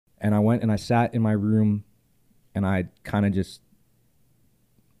And I went and I sat in my room and I kind of just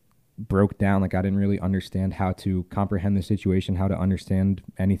broke down. Like I didn't really understand how to comprehend the situation, how to understand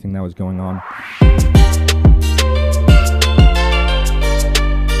anything that was going on.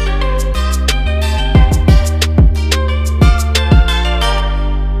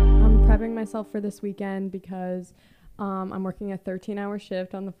 I'm prepping myself for this weekend because I'm working a 13-hour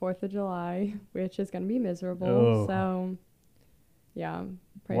shift on the 4th of July, which is going to be miserable. Oh. So, yeah,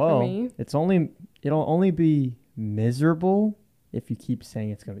 pray for me. It'll only be miserable if you keep saying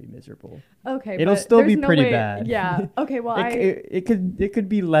it's gonna be miserable. Okay, It'll but still there's be no pretty way- bad. Yeah. Okay. Well, It could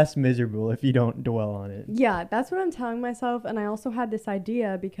be less miserable if you don't dwell on it. Yeah, that's what I'm telling myself. And I also had this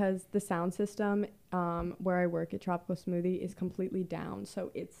idea because the sound system where I work at Tropical Smoothie is completely down.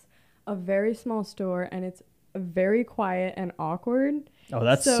 So it's a very small store and it's very quiet and awkward. Oh,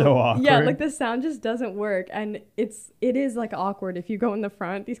 that's so awkward. Yeah, like the sound just doesn't work. And it is like awkward if you go in the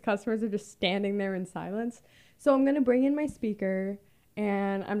front. These customers are just standing there in silence. So I'm going to bring in my speaker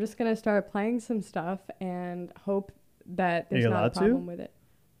and I'm just going to start playing some stuff and hope that there's not a problem with it.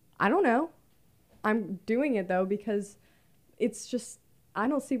 I don't know. I'm doing it though because it's just, I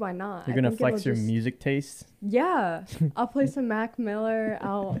don't see why not. You're gonna flex your music taste. Yeah, I'll play some Mac Miller.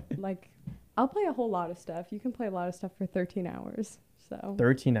 I'll play a whole lot of stuff. You can play a lot of stuff for 13 hours. So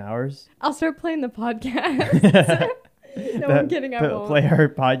 13 hours. I'll start playing the podcast. No, I'm kidding. I won't. Play our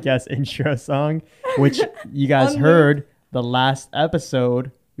podcast intro song, which you guys heard the last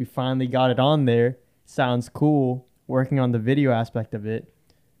episode. We finally got it on there. Sounds cool. Working on the video aspect of it.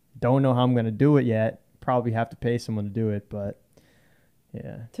 Don't know how I'm gonna do it yet. Probably have to pay someone to do it, but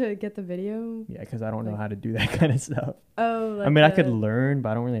yeah. To get the video? Yeah, because I don't know how to do that kind of stuff. Oh, like I mean, I could learn, but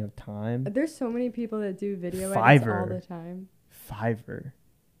I don't really have time. There's so many people that do video edits all the time. Fiverr.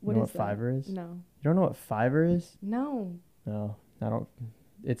 What you know is what Fiverr is? No. You don't know what Fiverr is? No. No, I don't.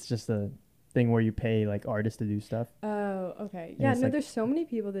 It's just a thing where you pay like artists to do stuff. Oh, okay. Yeah, no, like, there's so many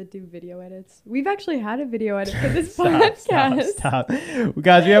people that do video edits. We've actually had a video edit for this podcast. Stop.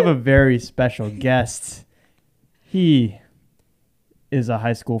 Guys, we have a very special guest. He is a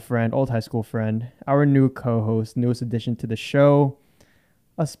old high school friend, our new co-host, newest addition to the show,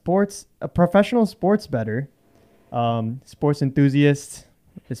 a professional sports bettor, sports enthusiast,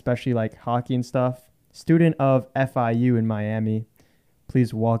 especially like hockey and stuff, student of FIU in Miami.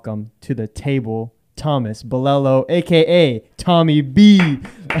 Please welcome to the table, Thomas Bolello, a.k.a. Tommy B.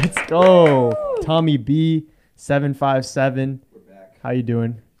 Let's go. Woo! Tommy B, 757. We're back. How you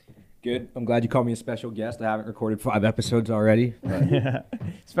doing? Good. I'm glad you called me a special guest. I haven't recorded 5 episodes already, but Yeah.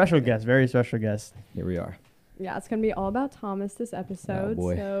 Special guest, very special guest. here we are. Yeah, it's going to be all about Thomas this episode.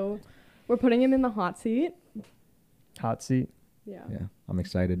 boy. So we're putting him in the hot seat. Hot seat. Yeah. Yeah, I'm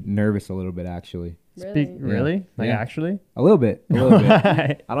excited. Nervous a little bit, actually. Really? Really? Like Yeah. actually? A little bit. A little bit.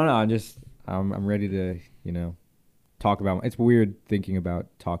 Why? I don't know. I'm ready to, talk about. It's weird thinking about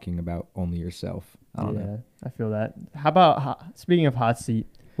talking about only yourself. I don't know. I feel that. How about speaking of hot seat?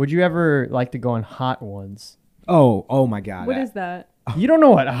 Would you ever like to go on Hot Ones? Oh my God. What is that? You don't know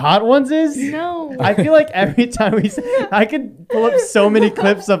what Hot Ones is? No. I feel like every time we say, I could pull up so many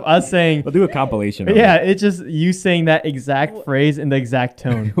clips of us saying, We'll do a compilation. Of yeah, it. it's just you saying that exact phrase in the exact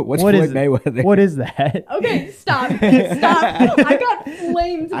tone. What's What Floyd is Mayweather? What is that? Okay, stop. Stop. I got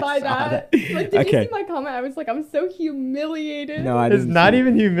flamed I by saw that. that. Like, did you Okay. see my comment? I was like, I'm so humiliated. No, I It's didn't. not see it.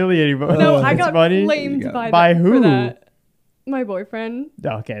 even humiliating, but No, it's I got funny. flamed Yeah. by By that, who? for that. My boyfriend.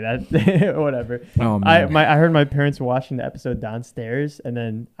 Okay, that whatever. Oh I man. I heard my parents watching the episode downstairs, and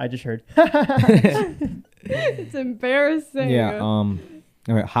then I just heard. It's embarrassing. Yeah. All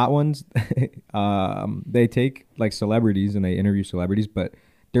right. Hot Ones. They take like celebrities and they interview celebrities, but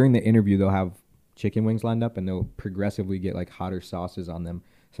during the interview they'll have chicken wings lined up and they'll progressively get like hotter sauces on them.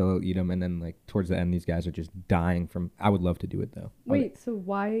 So they'll eat them, and then like towards the end, these guys are just dying from. I would love to do it though. Wait, so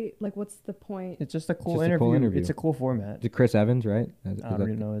why? Like, what's the point? It's just a cool just a interview. cool interview. It's a cool format. Is it Chris Evans, right? I don't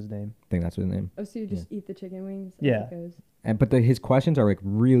really know his name. I think that's his name. Oh, so you just eat the chicken wings? as Yeah. it goes? And but his questions are like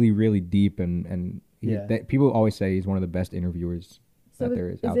really, really deep, and Yeah. people always say he's one of the best interviewers So that there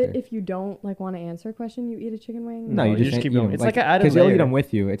is is out it there. if you don't like want to answer a question, you eat a chicken wing? No, you just keep eat 'em. going. It's like an added because they'll eat layer. them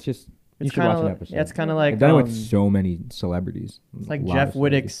with you. It's just you It's should watch kind an of episode. yeah. It's kind of like I've done it with so many celebrities. It's like A lot Jeff of celebrities.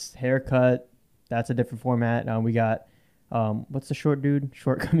 Wittick's haircut. That's a different format. We got what's the short dude?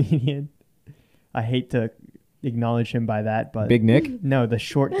 Short comedian. I hate to acknowledge him by that, but Big Nick. no, the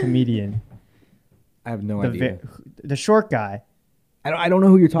short comedian. I have no the idea. the short guy. I don't know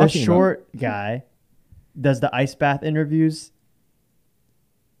who you're talking The short guy does the ice bath interviews.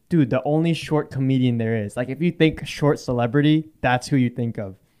 Dude, the only short comedian there is. Like, if you think short celebrity, that's who you think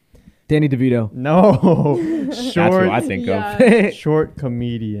of. Danny DeVito. No. That's who I Short. think Yeah. of. Short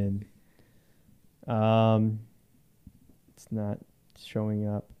comedian. It's not showing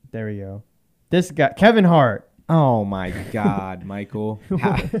up. There we go. This guy, Kevin Hart. Oh my God, Michael.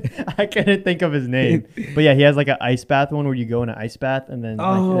 I couldn't think of his name, but yeah, he has like an ice bath one where you go in an ice bath and then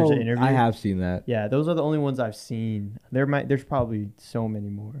like, there's Oh, an interview. I have seen that. Yeah, those are the only ones I've seen. There's probably so many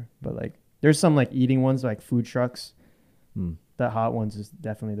more, but like there's some like eating ones like food trucks. Hmm. The Hot Ones is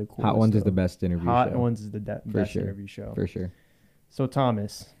definitely the coolest. Hot Ones is though. the best interview Hot show. Ones is the best sure. interview show. For sure. So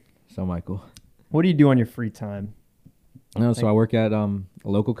Thomas, So Michael. what do you do on your free time? No, so I work at a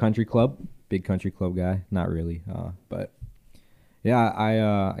local country club. Big country club guy. Not really, but yeah,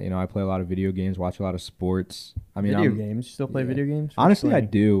 I play a lot of video games, watch a lot of sports. I mean, Video games? You still play yeah. video games? honestly, I Playing?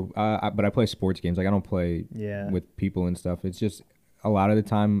 do. But I play sports games. Like I don't play Yeah. with people and stuff. It's just a lot of the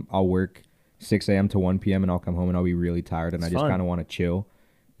time I'll work 6 a.m. to 1 p.m. and I'll come home and I'll be really tired and It's I just fun. kind of want to chill,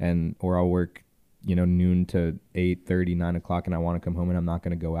 or I'll work, noon to 8:30, 9 o'clock, and I want to come home and I'm not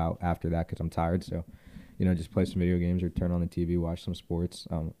going to go out after that because I'm tired. So, just play some video games or turn on the TV, watch some sports.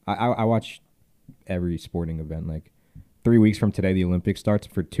 I watch every sporting event. Like 3 weeks from today, the Olympics starts.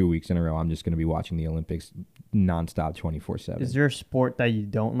 For 2 weeks in a row, I'm just going to be watching the Olympics nonstop, 24/7. Is there a sport that you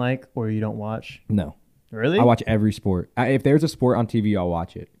don't like or you don't watch? No. Really? I watch every sport. If there's a sport on TV, I'll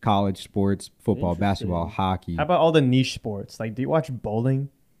watch it. College sports, football, basketball, Interesting. hockey. How about all the niche sports? Like, do you watch bowling?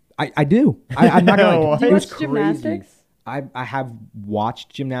 I do. I'm not gonna. What? Do It you was watch crazy. gymnastics? I have watched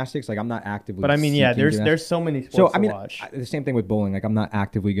gymnastics. Like I'm not actively. But I mean, yeah, seeking there's gymnastics. so many sports So I to mean, watch. the same thing with bowling. Like I'm not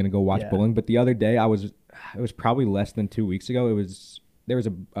actively gonna go watch Yeah. bowling. But the other day, it was probably less than 2 weeks ago. There was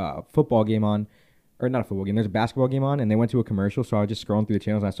a football game on, or not a football game. There's a basketball game on, and they went to a commercial. So I was just scrolling through the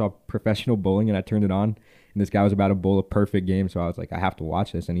channels, and I saw professional bowling, and I turned it on, and this guy was about to bowl a perfect game. So I was like, I have to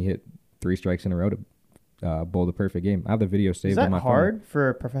watch this, and he hit 3 strikes in a row to bowl the perfect game. I have the video saved Is on that my hard for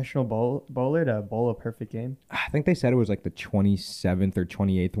a professional bowler to bowl a perfect game? phone. I think they said it was like the 27th or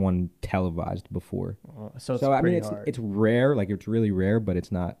 28th one televised before. So it's So I pretty mean, hard. it's rare. Like it's really rare, but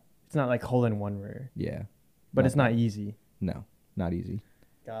it's not. It's not like hole in one rare, Yeah, but Not it's not easy. no, not easy.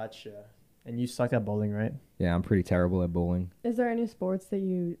 Gotcha. And you suck at bowling, right? Yeah, I'm pretty terrible at bowling. Is there any sports that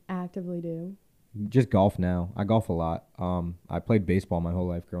you actively do? Just golf now. I golf a lot. I played baseball my whole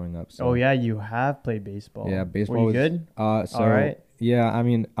life growing up. So Oh yeah, you have played baseball. yeah, baseball Were you was good? So All right. yeah, I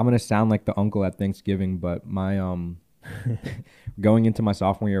mean, I'm gonna sound like the uncle at Thanksgiving, but my going into my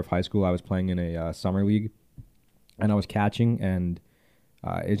sophomore year of high school, I was playing in a summer league, and I was catching, and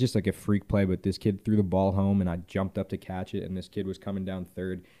it's just like a freak play. But this kid threw the ball home, and I jumped up to catch it, and this kid was coming down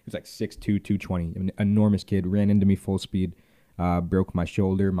third. He was like 6'2", 220, an enormous kid. Ran into me full speed, broke my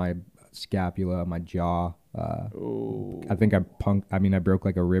shoulder, my scapula, my jaw. Ooh. I think I broke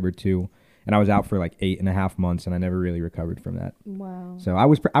like a rib or two, and I was out for like 8.5 months, and I never really recovered from that. Wow. So I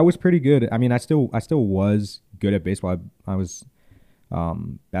was pretty good. I mean, I still was good at baseball. I was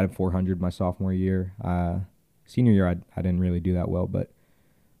batted 400 my sophomore year. Senior year, I didn't really do that well, but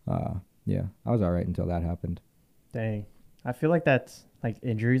yeah, I was all right until that happened. Dang. I feel like that's like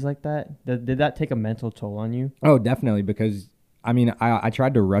injuries like that. Did that take a mental toll on you? Oh, definitely, because I mean, I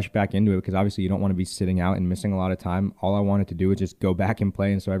tried to rush back into it because obviously you don't want to be sitting out and missing a lot of time. All I wanted to do was just go back and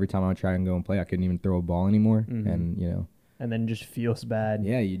play, and so every time I would try and go and play, I couldn't even throw a ball anymore, Mhm. and And then it just feels bad.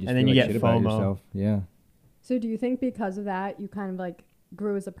 yeah, you just And then feel you like get shit about FOMO. yourself. Yeah. So do you think because of that you kind of like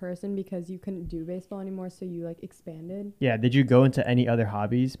grew as a person because you couldn't do baseball anymore, so you like expanded? Yeah. Did you go into any other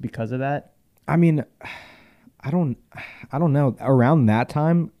hobbies because of that? I mean, I don't know. Around that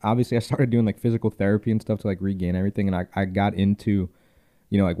time, obviously, I started doing like physical therapy and stuff to like regain everything, and I got into,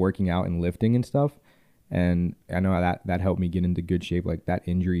 like working out and lifting and stuff, and I know that helped me get into good shape. Like that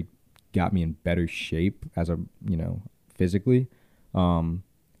injury got me in better shape as a physically,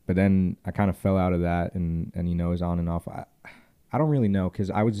 but then I kind of fell out of that, and it was on and off. I don't really know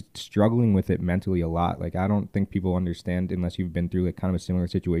because I was struggling with it mentally a lot. Like I don't think people understand unless you've been through like kind of a similar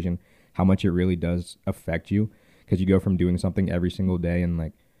situation how much it really does affect you, because you go from doing something every single day and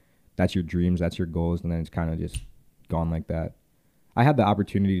like that's your dreams, that's your goals, and then it's kind of just gone like that. I had the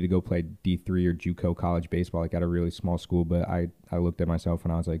opportunity to go play D3 or JUCO college baseball like at a really small school, but I looked at myself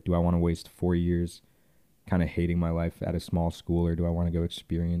and I was like, do I want to waste 4 years kind of hating my life at a small school, or do I want to go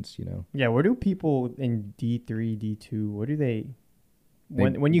experience, Yeah. Where do people in D3, D2, what do they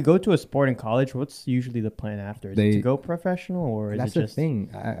when you go to a sport in college, what's usually the plan after? Is it to go professional, or is That's it the just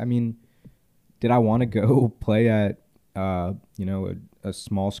thing. I mean, did I want to go play at a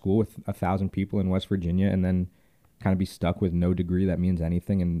small school with 1,000 people in West Virginia and then kind of be stuck with no degree that means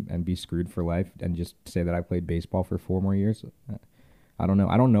anything and be screwed for life and just say that I played baseball for 4 more years? I don't know.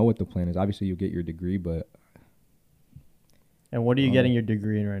 I don't know what the plan is. Obviously, you'll get your degree, but And what are you getting your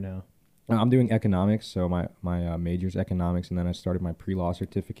degree in right now? I'm doing economics, so my major's economics, and then I started my pre-law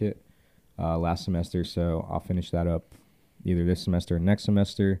certificate last semester, so I'll finish that up either this semester or next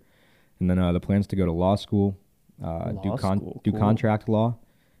semester. And then the plan's to go to law school, Law school, do cool. contract law,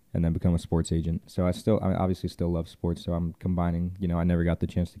 and then become a sports agent. So I obviously still love sports, so I'm combining. I never got the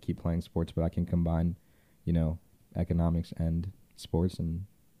chance to keep playing sports, but I can combine, economics and sports and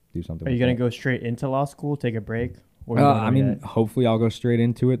do something. Are you with gonna that. go straight into law school, take a break? Or you don't I know mean, yet? hopefully I'll go straight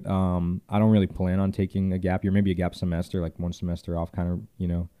into it. I don't really plan on taking a gap year, maybe a gap semester, like one semester off, kind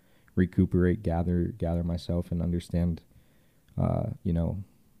of, recuperate, gather myself, and understand,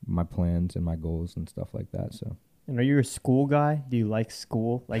 my plans and my goals and stuff like that. So And are you a school guy? Do you like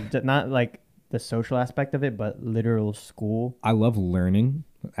school? Like not like the social aspect of it, but literal school. I love learning.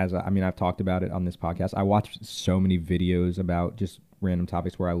 I've talked about it on this podcast. I watch so many videos about just random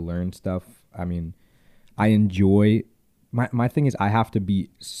topics where I learn stuff. I mean, I enjoy my thing is I have to be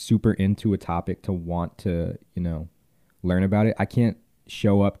super into a topic to want to, learn about it. I can't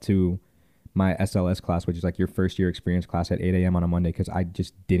show up to my SLS class, which is like your first year experience class, at 8 a.m. on a Monday because I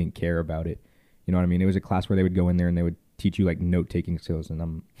just didn't care about it. You know what I mean? It was a class where they would go in there and they would teach you like note taking skills. And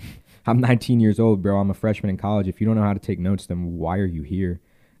I'm 19 years old, bro. I'm a freshman in college. If you don't know how to take notes, then why are you here?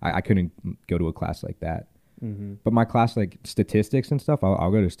 I couldn't go to a class like that. Mm-hmm. But my class, like statistics and stuff,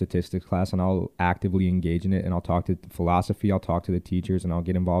 I'll go to statistics class and I'll actively engage in it, and I'll talk to philosophy. I'll talk to the teachers, and I'll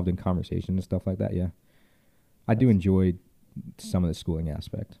get involved in conversation and stuff like that. Yeah, I do enjoy some of the schooling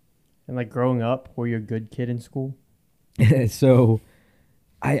aspect. And like growing up, were you a good kid in school? So,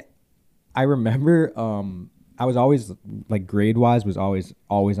 I remember I was always like grade wise was always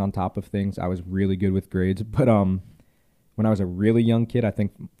on top of things. I was really good with grades, but when I was a really young kid, I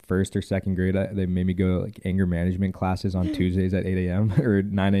think first or second grade, they made me go to like anger management classes on Tuesdays at 8 a.m. or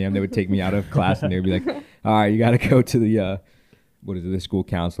 9 a.m. They would take me out of class and they would be like, all right, you got to go to the school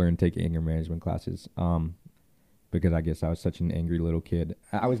counselor and take anger management classes. Because I guess I was such an angry little kid.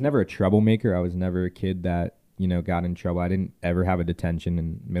 I was never a troublemaker. I was never a kid that, got in trouble. I didn't ever have a detention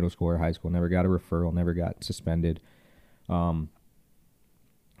in middle school or high school. Never got a referral. Never got suspended. But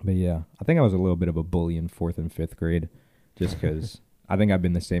yeah, I think I was a little bit of a bully in 4th and 5th grade. Just because I think I've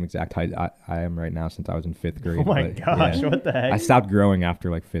been the same exact height I am right now since I was in 5th grade. Oh my but, gosh, yeah. what the heck? I stopped growing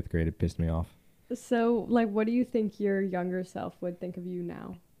after like 5th grade. It pissed me off. So, like, what do you think your younger self would think of you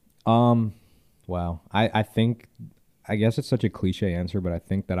now? Wow. I guess it's such a cliche answer, but I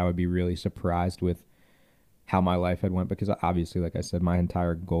think that I would be really surprised with how my life had went, because obviously, like I said, my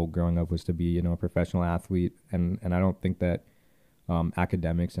entire goal growing up was to be, a professional athlete. And I don't think that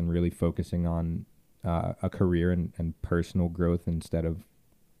academics and really focusing on a career and personal growth instead of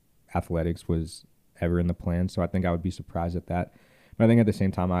athletics was ever in the plan. So I think I would be surprised at that. But I think at the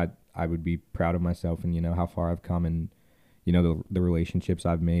same time, I would be proud of myself and, how far I've come, and, the relationships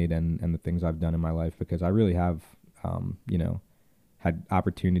I've made and the things I've done in my life, because I really have, had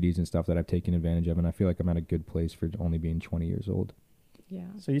opportunities and stuff that I've taken advantage of. And I feel like I'm at a good place for only being 20 years old. Yeah.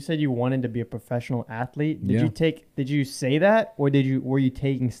 So you said you wanted to be a professional athlete. Did Yeah. Did you say that, or were you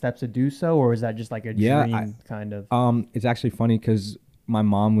taking steps to do so, or was that just like a Yeah, dream kind of? It's actually funny because my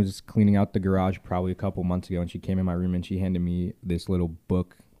mom was cleaning out the garage probably a couple months ago, and she came in my room and she handed me this little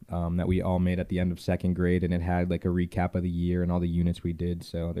book that we all made at the end of 2nd grade, and it had like a recap of the year and all the units we did.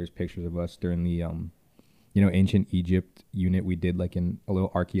 So there's pictures of us during the ancient Egypt unit. We did like in a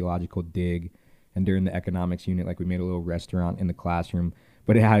little archaeological dig, and during the economics unit, like we made a little restaurant in the classroom.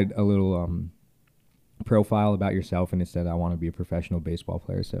 But it had a little profile about yourself, and it said, I want to be a professional baseball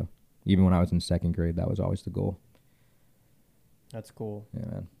player. So even when I was in 2nd grade, that was always the goal. That's cool. Yeah,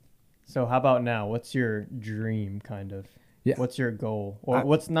 man. So how about now? What's your dream kind of? Yeah. What's your goal? Or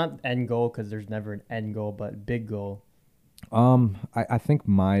what's not end goal, because there's never an end goal, but big goal? I think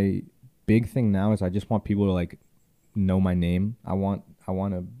my big thing now is I just want people to like know my name. I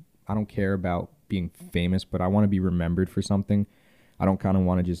don't care about being famous, but I want to be remembered for something. I don't kind of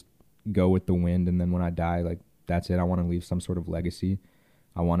want to just go with the wind and then when I die, like that's it. I want to leave some sort of legacy.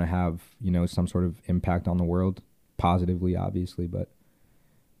 I want to have, some sort of impact on the world, positively, obviously, but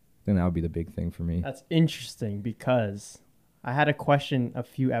then that would be the big thing for me. That's interesting, because I had a question a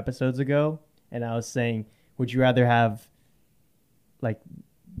few episodes ago, and I was saying, would you rather have like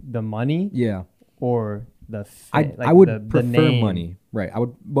the money, Yeah. or the I would the prefer name? money. Right.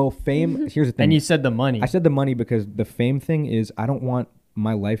 Fame, here's the thing. And you said the money. I said the money because the fame thing is I don't want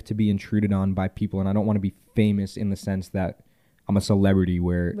my life to be intruded on by people, and I don't want to be famous in the sense that I'm a celebrity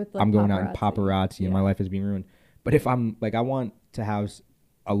where With, like, I'm going out in paparazzi. paparazzi and Yeah. my life is being ruined. But if I'm like, I want to have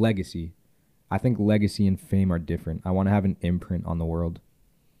a legacy. I think legacy and fame are different. I want to have an imprint on the world.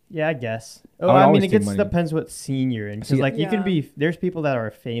 Yeah, I guess. I Oh, would I mean, always it take gets money. depends what scene you're in. Because, See, like, you can Yeah. be, there's people that are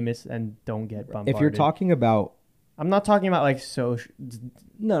famous and don't get bombarded. If you're talking about, I'm not talking about, like, social,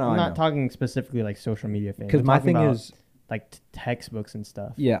 no, I'm I not know. talking specifically, like, social media fame. Because I'm my talking thing about, is, like, textbooks and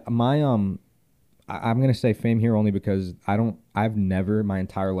stuff. yeah, I'm gonna say fame here only because I've never my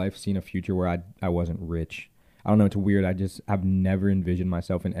entire life seen a future where I wasn't rich. I don't know, it's weird. I've never envisioned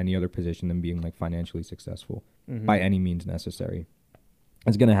myself in any other position than being like financially successful Mhm. by any means necessary.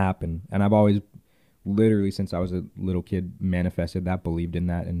 It's gonna happen, and I've always, literally since I was a little kid, manifested that, believed in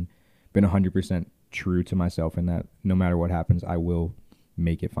that, and been 100% true to myself in that. No matter what happens, I will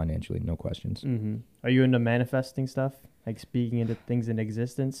make it financially, no questions. Mm-hmm. Are you into manifesting stuff? Like speaking into things in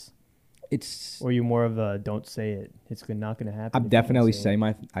existence? It's Or are you more of a don't say it? It's not going to happen. I'm if you don't definitely say say it?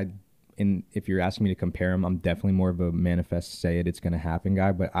 my I in if you're asking me to compare them, I'm definitely more of a manifest say it's gonna happen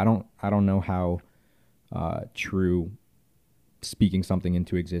guy. But I don't know how true speaking something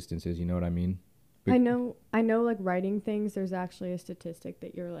into existence is. You know what I mean? I know like writing things, there's actually a statistic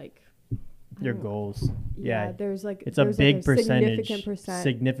that you're like Your goals. Yeah. there's like It's a there's big like percentage,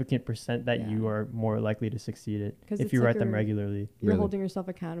 significant percent that Yeah. you are more likely to succeed at 'Cause if it's you like write them you're- regularly. you're Really? holding yourself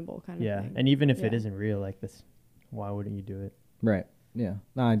accountable kind Yeah, of thing. and even if it Yeah. isn't real like this, why wouldn't you do it? Right. Yeah.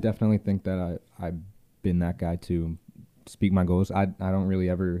 No, I definitely think that I've been that guy to speak my goals. I don't really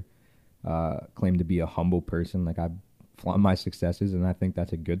ever claim to be a humble person. Like I flaunt my successes, and I think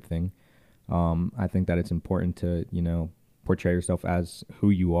that's a good thing. I think that it's important to, portray yourself as who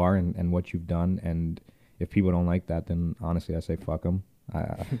you are and what you've done. And if people don't like that, then honestly, I say fuck them.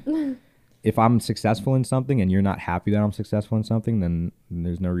 If I'm successful in something and you're not happy that I'm successful in something, then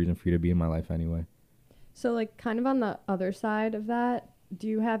there's no reason for you to be in my life anyway. So like kind of on the other side of that, do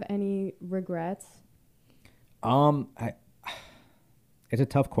you have any regrets? I It's a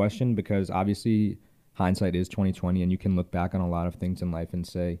tough question because obviously hindsight is 2020, and you can look back on a lot of things in life and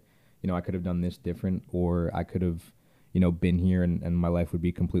say, I could have done this different, or I could have, been here and my life would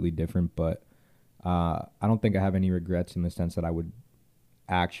be completely different. But I don't think I have any regrets in the sense that I would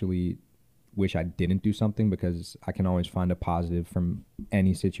actually wish I didn't do something, because I can always find a positive from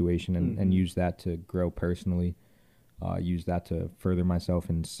any situation and use that to grow personally, use that to further myself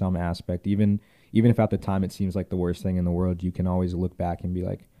in some aspect. Even if at the time it seems like the worst thing in the world, you can always look back and be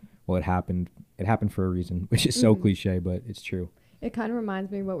like, well, it happened for a reason, which is so cliche, but it's true. It kind of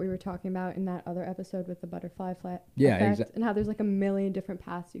reminds me of what we were talking about in that other episode with the butterfly effect, Yeah, and how there's like a million different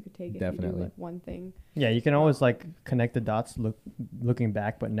paths you could take if you Definitely. do like one thing. Yeah, you can always like connect the dots looking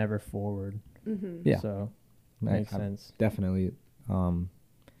back but never forward. Mm-hmm. Yeah. So I- makes I- sense. Definitely.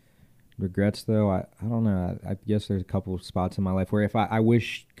 Regrets though, I don't know. I guess there's a couple of spots in my life where if I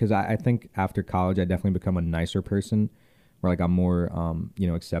wish, because I think after college I definitely become a nicer person, where like I'm more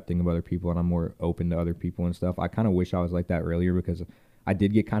accepting of other people and I'm more open to other people and stuff. I kind of wish I was like that earlier, because I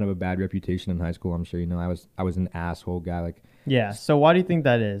did get kind of a bad reputation in high school. I'm sure I was an asshole guy. Like, Yeah. So why do you think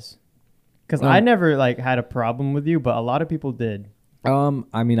that is? Because I never like had a problem with you, but a lot of people did.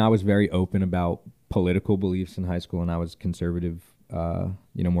 I mean, I was very open about political beliefs in high school, and I was conservative,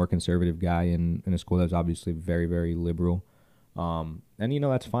 more conservative guy in a school that was obviously very, very liberal. And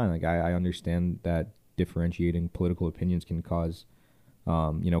that's fine. Like I understand that differentiating political opinions can cause,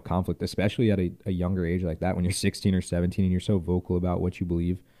 conflict, especially at a younger age like that, when you're 16 or 17 and you're so vocal about what you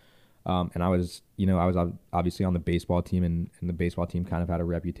believe. And I was obviously on the baseball team, and the baseball team kind of had a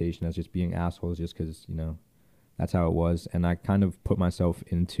reputation as just being assholes just because, that's how it was. And I kind of put myself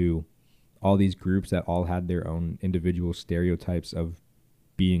into all these groups that all had their own individual stereotypes of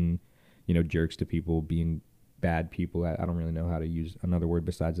being, jerks to people, being bad people. I don't really know how to use another word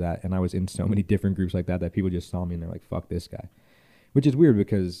besides that. And I was in so many different groups like that people just saw me and they're like, fuck this guy. Which is weird,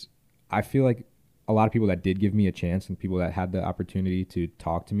 because I feel like a lot of people that did give me a chance and people that had the opportunity to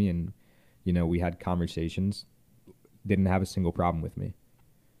talk to me and, we had conversations, didn't have a single problem with me.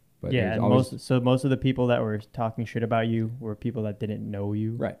 But Yeah, there's and always, most of the people that were talking shit about you were people that didn't know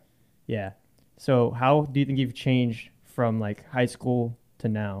you. right. Yeah. So how do you think you've changed from like high school to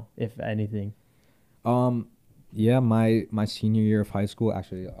now, if anything? Yeah, my senior year of high school,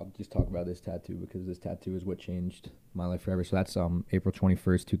 actually, I'll just talk about this tattoo because this tattoo is what changed my life forever. So that's April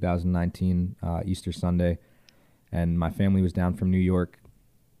 21st, 2019, Easter Sunday, and my family was down from New York,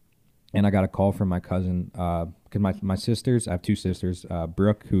 and I got a call from my cousin, because my sisters, I have two sisters,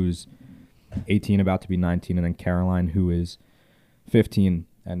 Brooke, who's 18, about to be 19, and then Caroline, who is 15,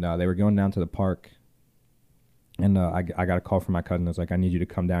 and they were going down to the park. And I got a call from my cousin. I was like, I need you to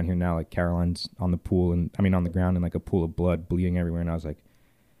come down here now. Like, Caroline's on the ground in like a pool of blood, bleeding everywhere. And I was like,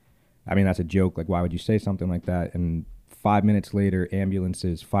 I mean, that's a joke. Like, why would you say something like that? And 5 minutes later,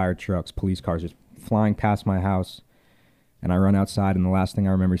 ambulances, fire trucks, police cars just flying past my house. And I run outside, and the last thing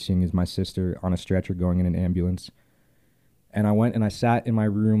I remember seeing is my sister on a stretcher going in an ambulance. And I went and I sat in my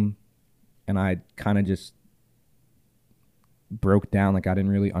room, and I kind of just broke down. Like, I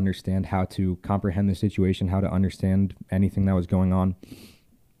didn't really understand how to comprehend the situation, how to understand anything that was going on.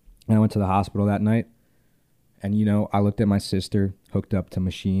 And I went to the hospital that night, and, you know, I looked at my sister hooked up to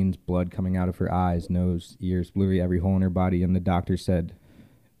machines, blood coming out of her eyes, nose, ears, literally every hole in her body. And the doctor said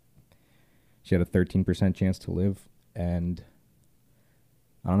she had a 13% chance to live. And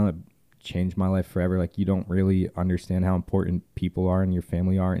I don't know, it changed my life forever. Like, you don't really understand how important people are and your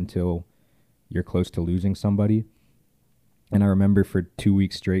family are until you're close to losing somebody. And I remember for 2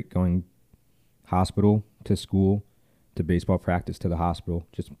 weeks straight going hospital to school to baseball practice to the hospital,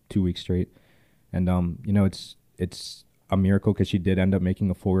 just 2 weeks straight. And you know, it's a miracle because she did end up making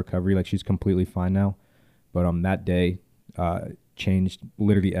a full recovery. Like, she's completely fine now. But that day changed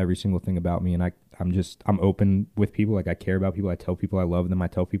literally every single thing about me. And I'm open with people. Like, I care about people. I tell people I love them. I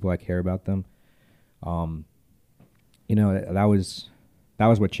tell people I care about them. You know, that was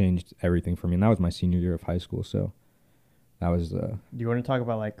what changed everything for me. And that was my senior year of high school. So that was Do you want to talk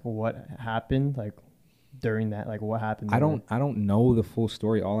about like what happened, like during that, like what happened? I don't know the full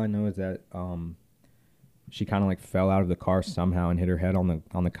story. All I know is that she kind of like fell out of the car somehow and hit her head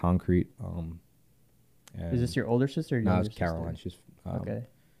on the concrete. Is this your older sister? Or your No, younger it's Caroline. sister? She's Okay.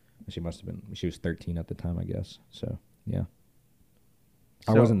 She must have been. She was 13 at the time, I guess. So yeah.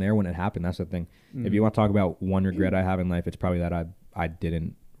 So, I wasn't there when it happened. That's the thing. If you want to talk about one regret I have in life, it's probably that I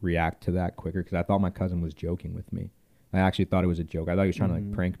didn't react to that quicker because I thought my cousin was joking with me. I actually thought it was a joke. I thought he was trying to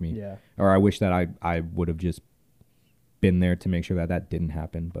like prank me. Yeah. Or I wish that I would have just been there to make sure that didn't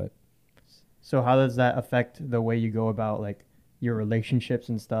happen. But So how does that affect the way you go about like your relationships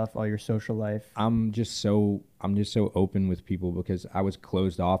and stuff, all your social life? I'm just so open with people because I was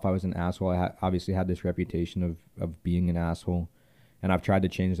closed off. I was an asshole. I obviously had this reputation of being an asshole, and I've tried to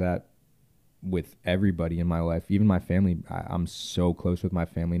change that with everybody in my life, even my family. I'm so close with my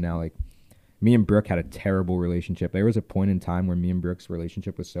family now. Like, me and Brooke had a terrible relationship. There was a point in time where me and Brooke's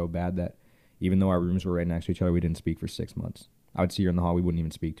relationship was so bad that even though our rooms were right next to each other, we didn't speak for 6 months. I would see her in the hall. We wouldn't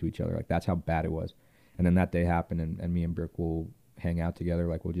even speak to each other. Like, that's how bad it was. And then that day happened, and me and Brooke will hang out together.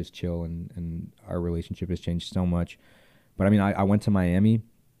 Like, we'll just chill, and our relationship has changed so much. But, I mean, I went to Miami,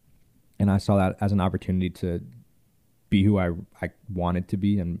 and I saw that as an opportunity to be who I wanted to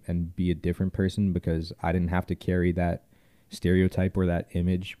be and be a different person because I didn't have to carry that stereotype or that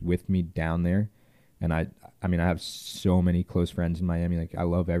image with me down there. And I mean, I have so many close friends in Miami. Like, I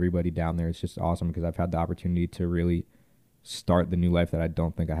love everybody down there. It's just awesome because I've had the opportunity to really start the new life that I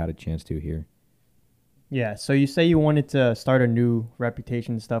don't think I had a chance to here. Yeah. So you say you wanted to start a new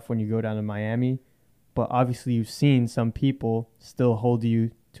reputation and stuff when you go down to Miami, but obviously you've seen some people still hold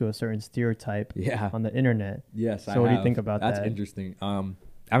you to a certain stereotype on the internet. Yes. So what do you think about that? That's interesting.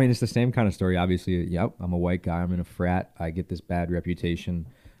 I mean, it's the same kind of story. Obviously, yep, I'm a white guy. I'm in a frat. I get this bad reputation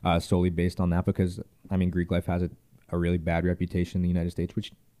solely based on that because, I mean, Greek life has a really bad reputation in the United States,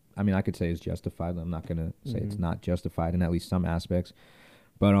 which, I mean, I could say is justified. I'm not going to say it's not justified in at least some aspects.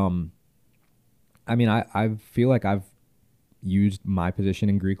 But, I mean, I feel like I've used my position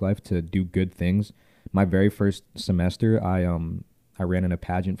in Greek life to do good things. My very first semester, I ran in a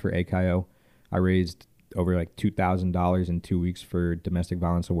pageant for AKO. I raised over like $2,000 in 2 weeks for domestic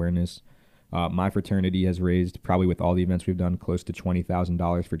violence awareness. My fraternity has raised, probably with all the events we've done, close to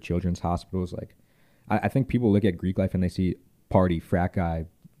 $20,000 for children's hospitals. Like, I think people look at Greek life and they see party, frat guy,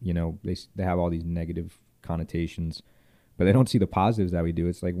 you know, they have all these negative connotations, but they don't see the positives that we do.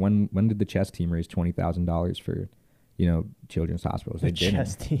 It's like, when did the chess team raise $20,000 for, you know, children's hospitals? They didn't.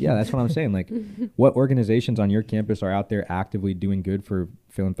 Chess team. Yeah, that's what I'm saying. Like, what organizations on your campus are out there actively doing good for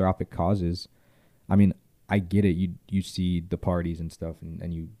philanthropic causes? I mean, I get it. You see the parties and stuff,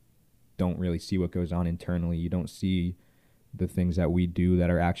 and you don't really see what goes on internally. You don't see the things that we do that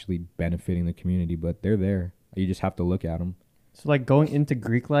are actually benefiting the community, but they're there. You just have to look at them. So like going into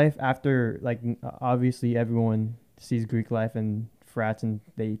Greek life after, like, obviously everyone sees Greek life and frats and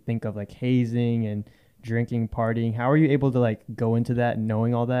they think of like hazing and drinking, partying. How are you able to like go into that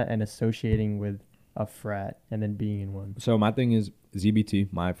knowing all that and associating with a frat and then being in one? So my thing is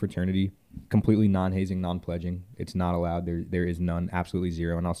ZBT, my fraternity, completely non-hazing, non-pledging. It's not allowed. There is none, absolutely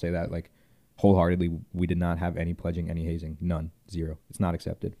zero. And I'll say that like wholeheartedly, we did not have any pledging, any hazing, none, zero. It's not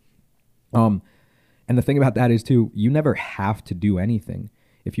accepted. And the thing about that is too, you never have to do anything.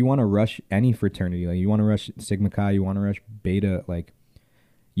 If you want to rush any fraternity, like you want to rush Sigma Chi, you want to rush Beta, like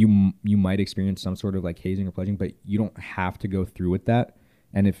you might experience some sort of like hazing or pledging, but you don't have to go through with that.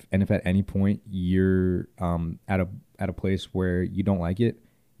 And if at any point you're at a place where you don't like it,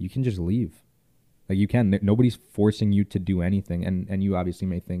 you can just leave. Like you can. Nobody's forcing you to do anything, and you obviously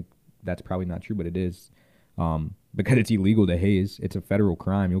may think that's probably not true, but it is. Because it's illegal to haze. It's a federal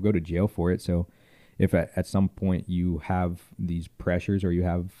crime. You'll go to jail for it. So if at some point you have these pressures or you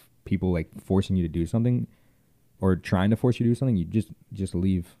have people like forcing you to do something or trying to force you to do something, you just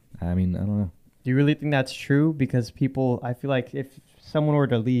leave. I mean, I don't know. Do you really think that's true? Because people, I feel like if someone were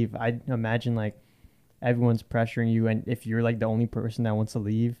to leave, I'd imagine like everyone's pressuring you, and if you're like the only person that wants to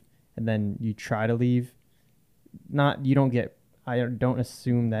leave, and then you try to leave, you don't get. I don't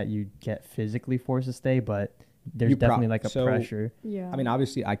assume that you get physically forced to stay, but there's definitely like a pressure. Yeah. I mean,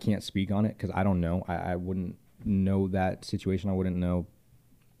 obviously, I can't speak on it because I don't know. I wouldn't know that situation. I wouldn't know,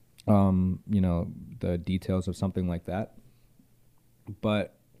 the details of something like that.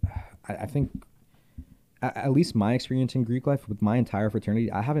 But I think, at least my experience in Greek life with my entire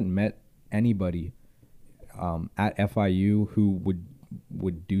fraternity, I haven't met anybody at FIU who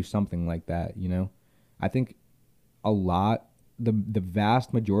would do something like that. I think the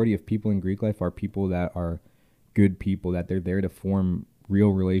vast majority of people in Greek life are people that are good people, that they're there to form real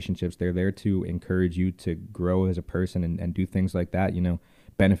relationships. They're there to encourage you to grow as a person and do things like that,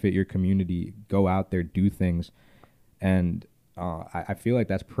 benefit your community, go out there, do things. And I feel like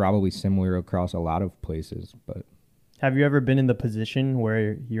that's probably similar across a lot of places. But have you ever been in the position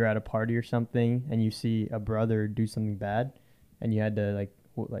where you're at a party or something and you see a brother do something bad and you had to like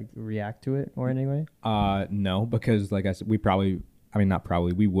react to it or anyway? No, because like I said,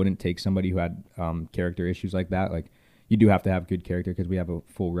 we wouldn't take somebody who had character issues like that. Like you do have to have good character because we have a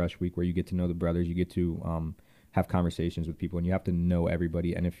full rush week where you get to know the brothers, you get to have conversations with people, and you have to know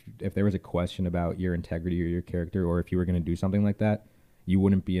everybody. And if there was a question about your integrity or your character, or if you were going to do something like that, you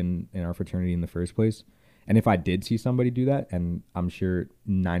wouldn't be in our fraternity in the first place. And if I did see somebody do that, and I'm sure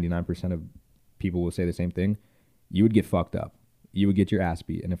 99% of people will say the same thing, you would get fucked up. You would get your ass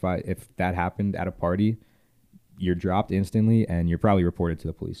beat. And if that happened at a party, you're dropped instantly and you're probably reported to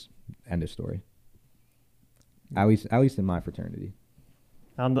the police. End of story. At least in my fraternity.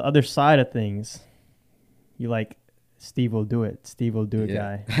 On the other side of things, you like Steve will do it. Steve will do it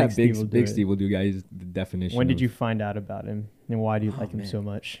guy. Big Steve will do guy is the definition. When did you find out about him, and why do you like him so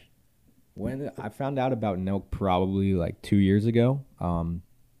much? When I found out about Nelk, probably like 2 years ago.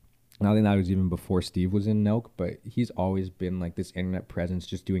 I think that was even before Steve was in Nelk, but he's always been like this internet presence,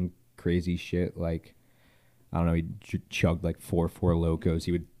 just doing crazy shit. Like, I don't know, he chugged like 4 Locos.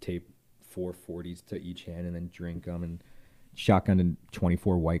 He would tape 4 40s to each hand and then drink them, and shotgun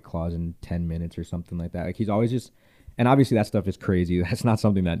 24 White Claws in 10 minutes or something like that. Like he's always just, and obviously that stuff is crazy. That's not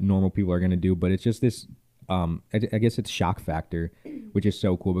something that normal people are going to do, but it's just this, I guess it's shock factor, which is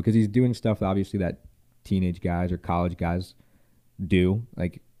so cool because he's doing stuff obviously that teenage guys or college guys do.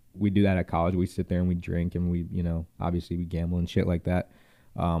 Like, we do that at college. We sit there and we drink and we, obviously we gamble and shit like that.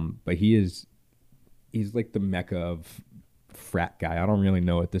 But he's like the mecca of frat guy. I don't really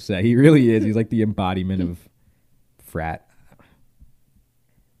know what to say. He really is. He's like the embodiment of frat.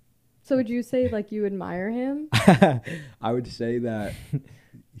 So would you say like you admire him? I would say that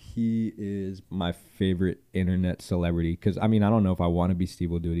he is my favorite internet celebrity. Cause I don't know if I want to be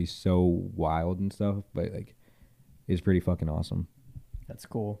Steve will do it. He's so wild and stuff, but like he's pretty fucking awesome. That's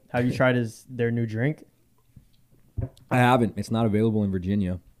cool. Have you tried their new drink? I haven't. It's not available in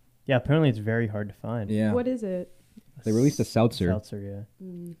Virginia. Yeah, apparently it's very hard to find. Yeah. What is it? They released a seltzer. Seltzer,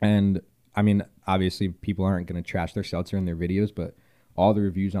 yeah. And obviously people aren't going to trash their seltzer in their videos, but all the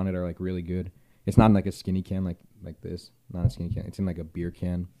reviews on it are like really good. It's not in like a skinny can like this. Not a skinny can. It's in like a beer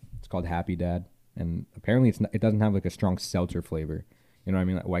can. It's called Happy Dad. And apparently it doesn't have like a strong seltzer flavor. You know what I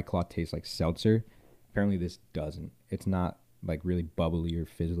mean? Like White Claw tastes like seltzer. Apparently this doesn't. It's not like really bubbly or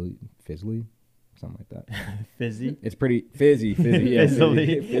fizzly, something like that. Fizzy? It's pretty fizzy, yeah,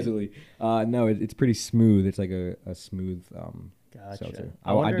 Fizzly. fizzly. No, it's pretty smooth. It's like a smooth Gotcha. seltzer.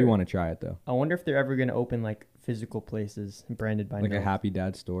 I do want to try it though. I wonder if they're ever going to open like physical places branded by like Nelk. a Happy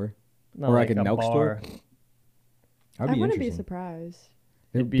Dad store, Not or like a Nelk bar. store. I wouldn't be surprised.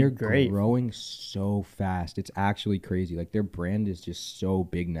 It'd be They're great. growing so fast. It's actually crazy. Like their brand is just so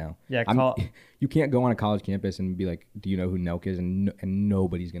big now. Yeah, you can't go on a college campus and be like, "Do you know who Nelk is?" And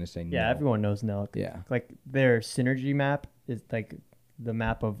nobody's gonna say no. Yeah, everyone knows Nelk. Yeah, like their synergy map is like the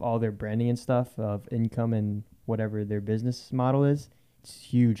map of all their branding and stuff of income and whatever their business model is. It's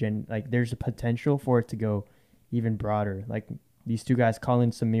huge, and like there's a potential for it to go even broader. Like these two guys,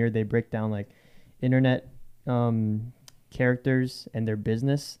 Colin Samir, they break down like internet characters and their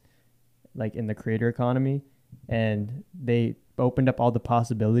business like in the creator economy, and they opened up all the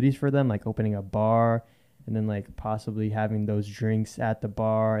possibilities for them, like opening a bar and then like possibly having those drinks at the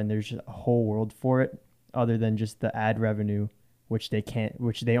bar, and there's just a whole world for it other than just the ad revenue which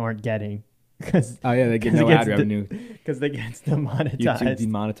they aren't getting because Oh yeah, they get no ad revenue. because they get YouTube demonetized.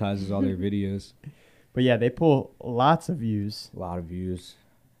 demonetizes all their videos. But yeah, they pull lots of views. A lot of views.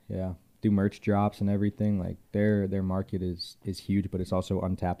 Yeah. Do merch drops and everything. Like their market is huge, but it's also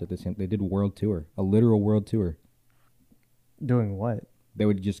untapped at the same. They did a world tour, a literal world tour. Doing what? They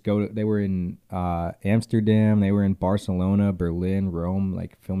would just go to. They were in Amsterdam. They were in Barcelona, Berlin, Rome,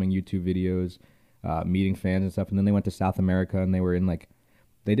 like filming YouTube videos, meeting fans and stuff. And then they went to South America, and they were in like.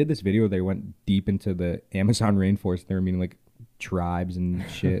 They did this video. They went deep into the Amazon rainforest. They were meeting like tribes and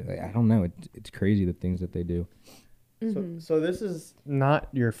shit. Like, I don't know. It's crazy the things that they do. So this is not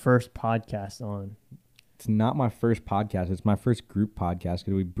your first podcast on. It's not my first podcast. It's my first group podcast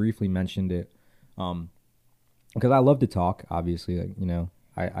because we briefly mentioned it. Because I love to talk, obviously. Like, you know,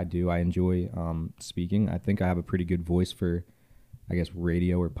 I do. I enjoy speaking. I think I have a pretty good voice for, I guess,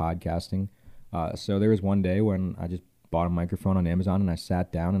 radio or podcasting. So there was one day when I just bought a microphone on Amazon and I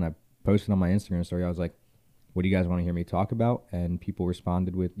sat down and I posted on my Instagram story. I was like, what do you guys want to hear me talk about? And people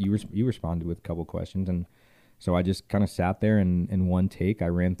responded with, you responded with a couple questions. And so I just kind of sat there and in one take, I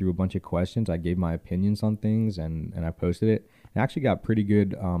ran through a bunch of questions. I gave my opinions on things and I posted it. I actually got pretty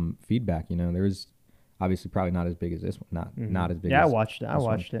good feedback. You know, there was obviously probably not as big as this one. Not as big Yeah, as I watched it. I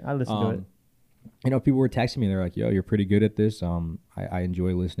watched it. I listened to it. You know, people were texting me. They're like, yo, you're pretty good at this. I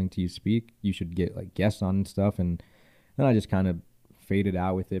enjoy listening to you speak. You should get like guests on and stuff. And then I just kind of faded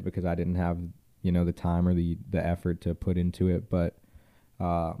out with it because I didn't have, you know, the time or the effort to put into it. But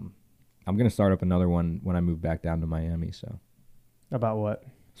I'm going to start up another one when I move back down to Miami. So About what?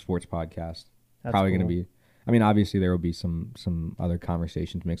 sports podcast. That's Probably going to cool. be, I mean, obviously there will be some other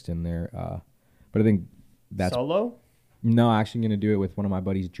conversations mixed in there. But I think that's, Solo? no, I'm actually going to do it with one of my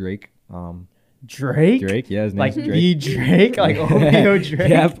buddies, Drake. Drake? Drake, yeah, his Like name's the Drake. Drake? Like OVO Drake?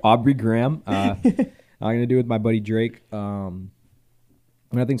 Yeah, Aubrey Graham. I'm gonna do it with my buddy Drake.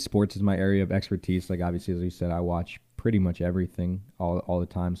 I think sports is my area of expertise. Like obviously, as you said, I watch pretty much everything all the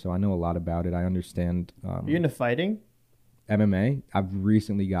time, so I know a lot about it. I understand You into fighting? MMA. I've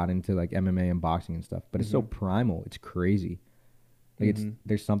recently got into like MMA and boxing and stuff, but it's so Mhm. primal. It's crazy. Like Mhm.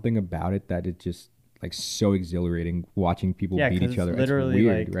 there's something about it that it just like so exhilarating watching people Yeah, beat 'cause each other. it's It's literally,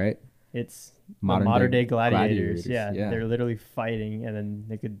 weird, like, right? It's Modern modern day day gladiators. gladiators, Yeah, yeah. they're literally fighting, and then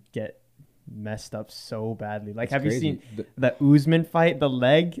they could get messed up so badly. Like, It's have crazy. you seen the Usman fight? The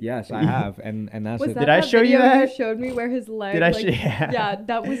leg? Yes, I have, and that's Was it. that Did I that show you video that? You showed me where his leg. Did I like, show- yeah. Yeah,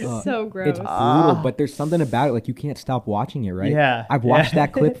 that was so gross. It's brutal, Ah. but there's something about it. Like you can't stop watching it, right? Yeah, I've watched yeah.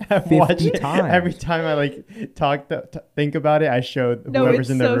 that clip I've 50 watched it. times. Every time I like think about it, I show no, whoever's it's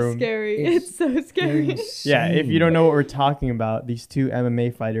in the so room. scary. It's It's so scary. Yeah, if you Insane. don't know what we're talking about, these two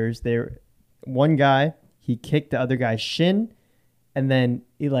MMA fighters, one guy, he kicked the other guy's shin, and then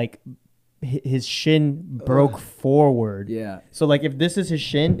his shin broke forward. Yeah. So like if this is his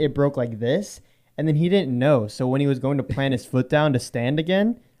shin, it broke like this, and then he didn't know. So when he was going to plant his foot down to stand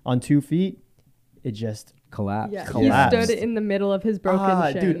again on 2 feet, it just Collapse. Yeah, Collapsed. he stood in the middle of his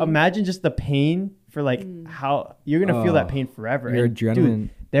broken shin. dude, imagine just the pain for like how you're gonna feel that Oh, pain forever. Your And, dude, adrenaline.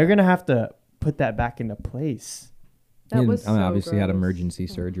 they're gonna have to put that back into place. That was I mean, so obviously had gross. emergency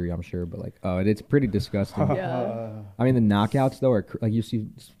surgery, I'm sure, but like, it's pretty disgusting. Yeah. I mean, the knockouts though are like you see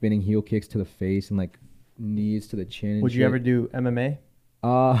spinning heel kicks to the face and like knees to the chin. And Would you shit. ever do MMA?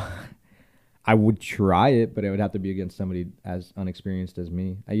 I would try it, but it would have to be against somebody as unexperienced as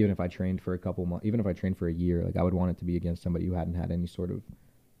me. Even if I trained for a couple months, even if I trained for a year, like I would want it to be against somebody who hadn't had any sort of.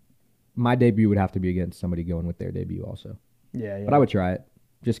 My debut would have to be against somebody going with their debut also. Yeah, yeah. But I would try it.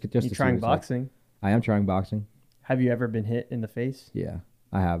 Just You to see trying what it's like. boxing? I am trying boxing. Have you ever been hit in the face? Yeah,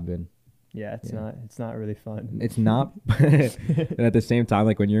 I have been. Yeah, it's Yeah. not really fun. It's not. And at the same time,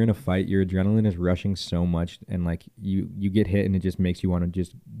 like when you're in a fight, your adrenaline is rushing so much, and like you get hit, and it just makes you want to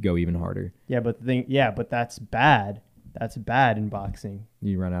just go even harder. But that's bad. That's bad in boxing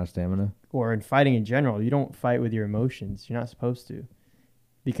You run out of stamina. or in fighting in general. You don't fight with your emotions. You're not supposed to,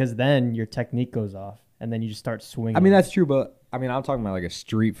 because then your technique goes off, and then you just start swinging. I mean, that's true, but I mean, I'm talking about like a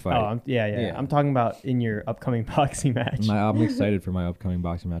street fight. Yeah. I'm talking about in your upcoming boxing match. I'm excited for my upcoming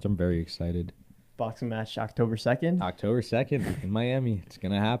boxing match. I'm very excited. Boxing match October 2nd October 2nd in Miami. It's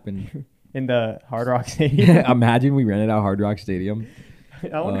gonna happen. in the Hard Rock Stadium. Imagine we rented out Hard Rock Stadium.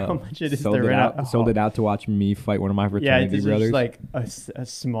 I wonder how much it is sold to it rent out. out. Sold it out to watch me fight one of my Yeah, fraternity it's brothers. just like a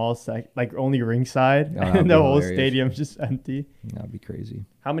small like only ringside, Oh, that'd and be the whole hilarious. stadium's just empty. That'd be crazy.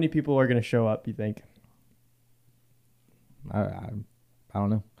 How many people are gonna show up? You think? I don't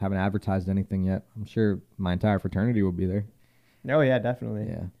know. Haven't advertised anything yet. I'm sure my entire fraternity will be there. Oh yeah, definitely.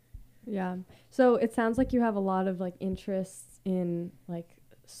 Yeah. Yeah. So it sounds like you have a lot of like interests in like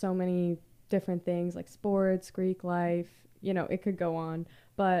so many different things like sports, Greek life, you know, it could go on.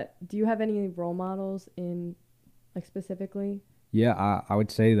 But do you have any role models in, like, specifically? Yeah, I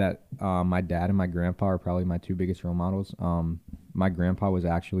would say that my dad and my grandpa are probably my two biggest role models. My grandpa was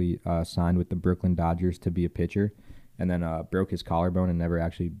actually signed with the Brooklyn Dodgers to be a pitcher, and then broke his collarbone and never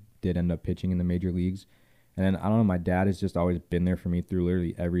actually did end up pitching in the major leagues. And then I don't know, my dad has just always been there for me through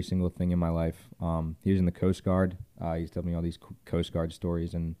literally every single thing in my life. He was in the Coast Guard. He's told me all these Coast Guard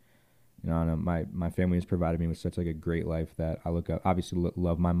stories, and you know, I don't know, my family has provided me with such like a great life that I look up. Obviously,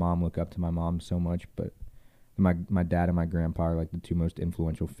 love my mom, look up to my mom so much, but my dad and my grandpa are like the two most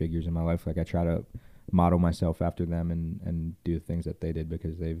influential figures in my life. Like I try to model myself after them and do the things that they did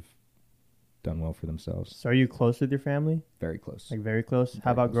because they've done well for themselves. So are you close with your family? Very close. Like very close?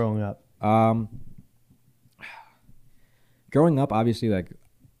 How Very about close. growing up? Growing up, obviously, like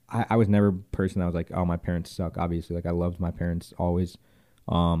I was never a person that was like, oh, my parents suck. Obviously, like I loved my parents always.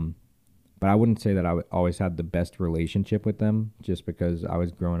 But I wouldn't say that always had the best relationship with them just because I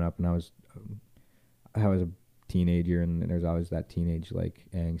was growing up and I was a teenager and there's always that teenage like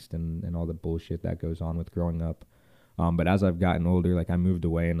angst and all the bullshit that goes on with growing up. But as I've gotten older, like I moved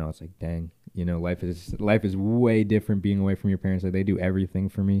away and I was like, dang, you know, life is way different being away from your parents. Like they do everything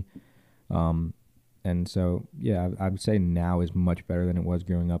for me. And so, yeah, I would say now is much better than it was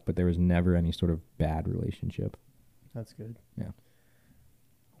growing up, but there was never any sort of bad relationship. That's good. Yeah.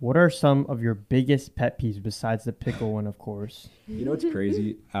 What are some of your biggest pet peeves besides the pickle one, of course? You know what's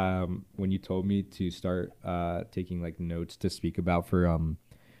crazy? When you told me to start taking like notes to speak about for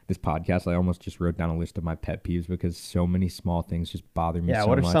this podcast, I almost just wrote down a list of my pet peeves because so many small things just bother me so much. Yeah,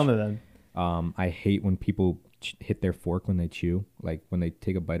 what are some of them? I hate when people hit their fork when they chew. Like when they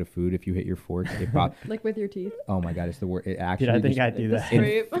take a bite of food, if you hit your fork, it Like with your teeth? oh my god, it's the worst. It actually Dude, I think just- I do The that.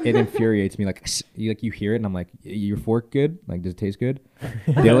 scrape. it infuriates me. Like you hear it, and I'm like, your fork good? Like, does it taste good?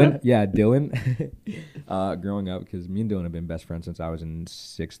 Dylan, yeah, Dylan. Growing up, because me and Dylan have been best friends since I was in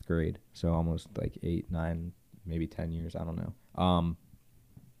 6th grade, so almost like 8, 9, maybe 10 years. I don't know.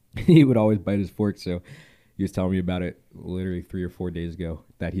 He would always bite his fork, so he was telling me about it literally 3 or 4 days ago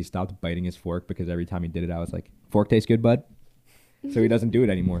that he stopped biting his fork because every time he did it, I was like, "Fork tastes good, bud." So he doesn't do it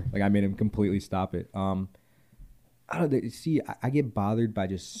anymore. Like I made him completely stop it. I don't know. See, I get bothered by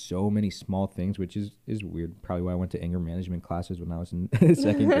just so many small things, which is weird. Probably why I went to anger management classes when I was in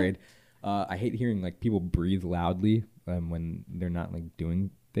 2nd grade. I hate hearing like people breathe loudly when they're not like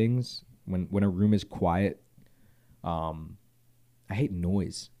doing things. When a room is quiet, I hate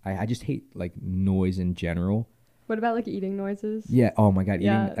noise. I just hate like noise in general. What about like eating noises? Yeah. Oh my god.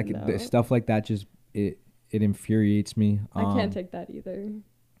 Yeah, Eating no. the stuff like that just it infuriates me. I can't take that either.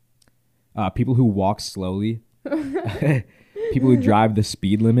 People who walk slowly. People who drive the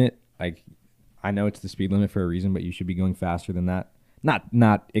speed limit. Like, I know it's the speed limit for a reason, but you should be going faster than that.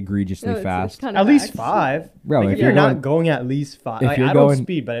 Not egregiously No, it's fast. kind At of least facts. 5. Bro, Like, if if you're you're not going- going at least 5. if Like, you're I don't going-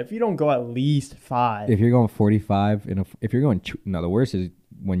 speed, but if you don't go at least 5. If you're going 45, if you're going, no, the worst is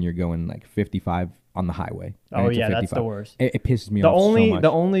when you're going like 55 on the highway. and Oh it's a yeah, that's the 55. worst. It pisses me The off so only much.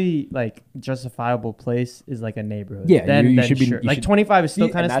 the only like justifiable place is like a neighborhood. Yeah, then, you then should be- sure. you Like should- 25 is still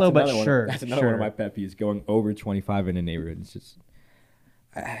See, kind of and slow, that's but another one- sure. That's another sure. one of my pet peeves, going over 25 in a neighborhood. It's just,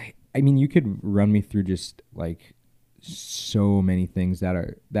 I mean, you could run me through just like so many things that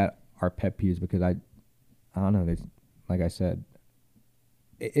are pet peeves because I don't know. There's, like I said,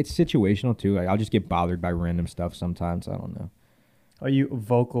 it's situational too. Like I'll just get bothered by random stuff sometimes. I don't know. Are you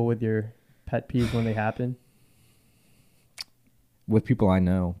vocal with your pet peeves when they happen? With people I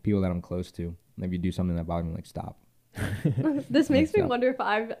know, people that I'm close to, if you do something that bothers me, like stop. This makes me Stop. wonder if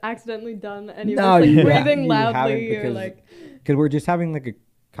I've accidentally done any No, of this, you like ha- breathing you loudly haven't or because- like. Because we're just having like a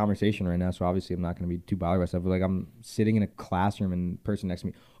conversation right now, so obviously I'm not going to be too bothered by stuff. But like I'm sitting in a classroom and the person next to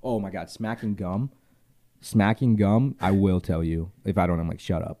me, oh my god, smacking gum, I will tell you if I don't. I'm like,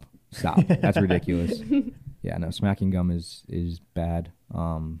 shut up, stop. That's ridiculous. Yeah, no, smacking gum is bad.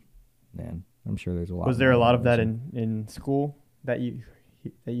 Man, I'm sure there's a lot. Was there a more lot of that reason. in school that you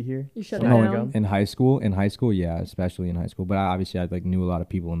hear? You shut Someone it going, down. In high school, yeah, especially in high school. But I like knew a lot of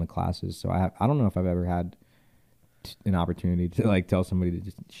people in the classes, so I don't know if I've ever had an opportunity to like tell somebody to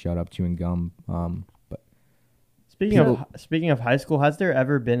just shut up chewing gum. But Speaking of high school, has there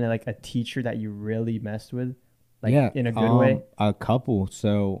ever been like a teacher that you really messed with, like yeah, in a good way? A couple.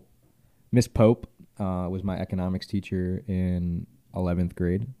 So Miss Pope was my economics teacher in 11th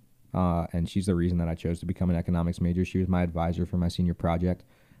grade, and she's the reason that I chose to become an economics major. She was my advisor for my senior project.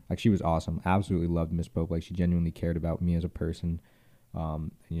 Like she was awesome. Absolutely loved Miss Pope. Like she genuinely cared about me as a person.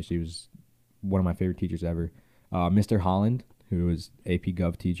 And she was one of my favorite teachers ever. Mr. Holland, who was AP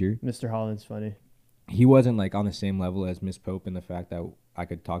Gov teacher. Mr. Holland's funny. he wasn't like on the same level as Miss Pope in the fact that I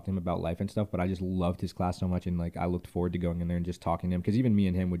could talk to him about life and stuff, but I just loved his class so much, and like I looked forward to going in there and just talking to him, because even me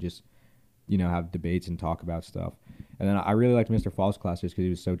and him would just, have debates and talk about stuff. And then I really liked Mr. Falls' class just because he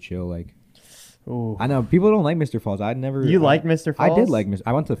was so chill. Like, Ooh. I know people don't like Mr. Falls. I'd never. You liked Mr. Falls? I did like Mr.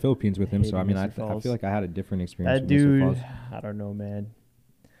 I went to the Philippines with him, so I Hated mean, I Mr. Falls. feel like I had a different experience That with Mr. dude, Falls. I don't know, man.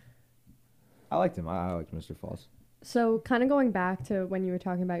 I liked him. I liked Mr. Falls. So kind of going back to when you were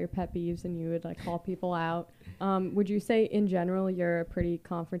talking about your pet peeves and you would like call people out, would you say in general you're a pretty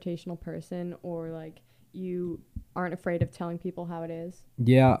confrontational person, or like you aren't afraid of telling people how it is?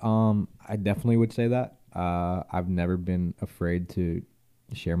 Yeah, I definitely would say that. I've never been afraid to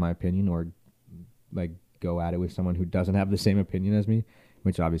share my opinion or like go at it with someone who doesn't have the same opinion as me,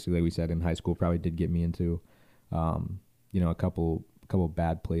 which obviously, like we said, in high school probably did get me into, a couple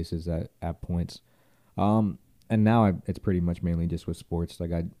bad places at points. And now it's pretty much mainly just with sports.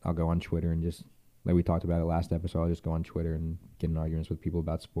 Like I'll go on Twitter and just, like we talked about it last episode, I'll just go on Twitter and get in arguments with people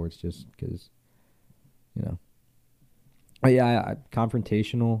about sports just because, But yeah,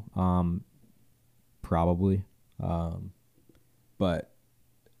 confrontational, probably. But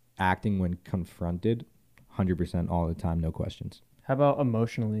acting when confronted, 100% all the time, no questions. How about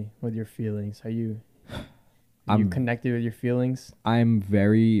emotionally with your feelings? Are you I'm connected with your feelings? I'm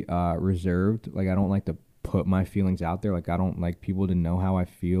very reserved. Like I don't like to put my feelings out there. Like I don't like people to know how I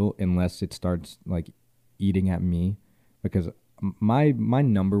feel unless it starts like eating at me, because my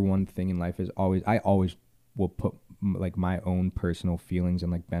number one thing in life is I always will put like my own personal feelings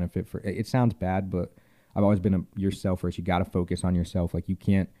and like benefit for it. It sounds bad, but I've always been yourself first. You got to focus on yourself. Like you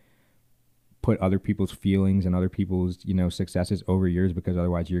can't put other people's feelings and other people's, successes over yours, because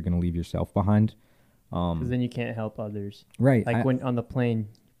otherwise you're going to leave yourself behind. Because then you can't help others. Right. Like when on the plane,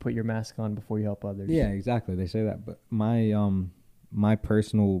 put your mask on before you help others. Yeah, exactly. They say that, but my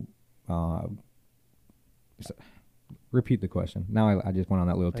personal repeat the question. Now I just went on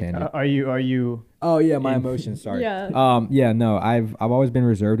that little Like, tangent. are you? Oh yeah, my in- emotions. Sorry. Yeah. Yeah. No, I've always been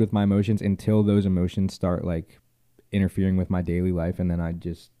reserved with my emotions until those emotions start like interfering with my daily life, and then I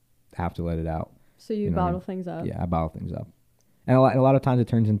just have to let it out. So you You know what I bottle mean? things up. Yeah, I bottle things up, and a lot of times it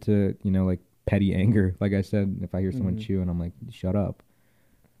turns into like petty anger. Like I said, if I hear someone Mhm. chew and I'm like, shut up,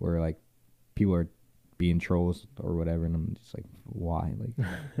 or like people are being trolls or whatever, and I'm just like, why? Like, you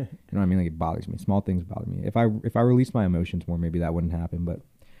know what I mean? Like it bothers me. Small things bother me. If I release my emotions more, maybe that wouldn't happen, but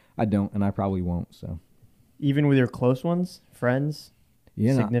I don't, and I probably won't. So Even with your close ones, friends,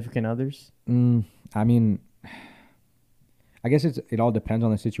 yeah, significant others. I mean, I guess it all depends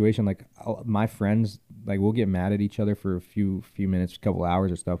on the situation. Like my friends, like we'll get mad at each other for a few minutes, a couple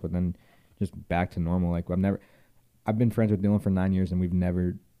hours or stuff, but then just back to normal. Like I've been friends with Dylan for 9 years, and we've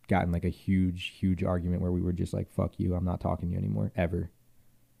never gotten like a huge argument where we were just like, fuck you, I'm not talking to you anymore, ever.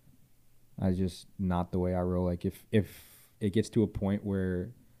 I just not the way I roll. Like if it gets to a point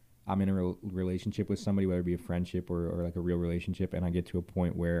where I'm in a relationship with somebody, whether it be a friendship or like a real relationship, and I get to a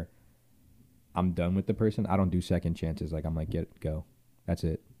point where I'm done with the person, I don't do second chances. Like I'm like, go. That's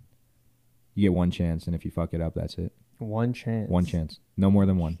it. You get one chance, and if you fuck it up, that's it. One chance. One chance. No more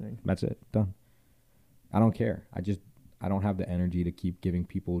than one. Interesting. That's it. Done. I don't care. I don't have the energy to keep giving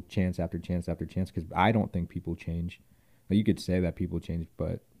people chance after chance after chance, because I don't think people change. Like you could say that people change,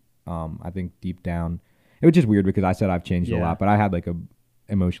 but I think deep down, it was just weird because I said I've changed a Yeah. lot, but I had like a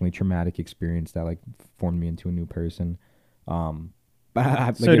emotionally traumatic experience that like formed me into a new person. But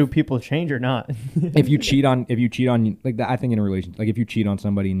like So do people change or not? if you cheat on like that, I think in a relationship, like if you cheat on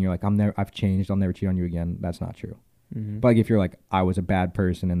somebody and you're like, I've changed, I'll never cheat on you again, that's not true. Mhm. But like if you're like, I was a bad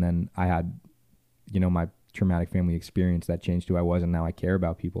person and then I had, my traumatic family experience that changed who I was, and now I care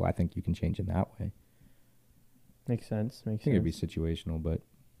about people, I think you can change in that way. Makes sense. I think it'd be situational, but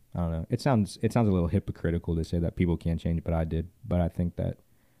I don't know. It sounds a little hypocritical to say that people can't change, but I did. But I think that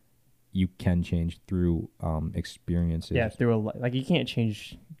you can change through experiences. Yeah, through like you can't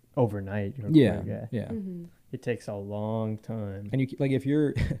change overnight. real Yeah. quick, Yeah. Mm-hmm. It takes a long time. And you like if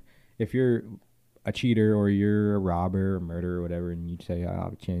you're a cheater or you're a robber or murderer or whatever, and you say, oh,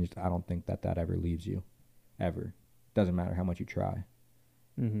 I've changed, I don't think that ever leaves you, ever. Doesn't matter how much you try.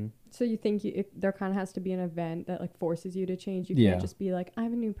 Mm-hmm. So you think there kind of has to be an event that like forces you to change? You Yeah. can't just be like,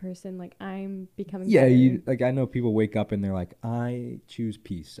 I'm a new person, like I'm becoming Yeah, better. like I know people wake up and they're like, I choose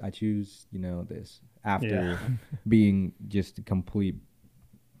peace. I choose, this after Yeah. being just a complete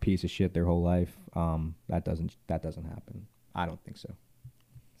piece of shit their whole life. That doesn't happen. I don't think so.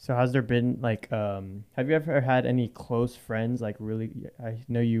 So has there been like have you ever had any close friends, like really, I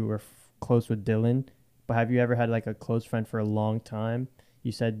know you were close with Dylan, but have you ever had like a close friend for a long time?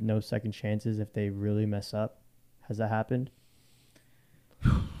 You said no second chances if they really mess up. Has that happened?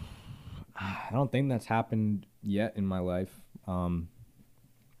 I don't think that's happened yet in my life,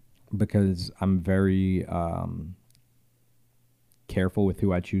 because I'm very careful with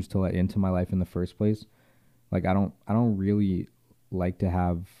who I choose to let into my life in the first place. Like I don't really like to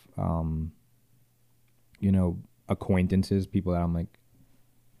have acquaintances, people that I'm like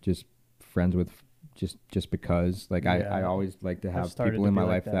just friends with just because. Like I always like to I've have started people to in be my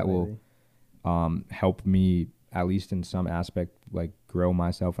like life that will lately. help me at least in some aspect, like grow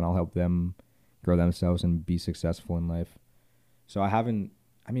myself, and I'll help them grow themselves and be successful in life. So I haven't.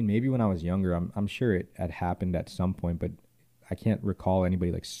 I mean, maybe when I was younger, I'm sure it had happened at some point, but I can't recall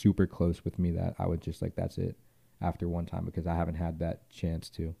anybody like super close with me that I would just like that's it after one time, because I haven't had that chance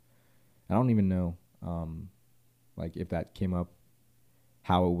to. I don't even know like if that came up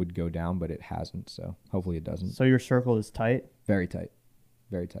how it would go down, but it hasn't. So hopefully it doesn't. So your circle is tight, Very tight,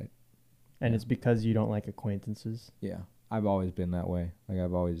 very tight. and Yeah. it's because you don't like acquaintances. Yeah, I've always been that way. Like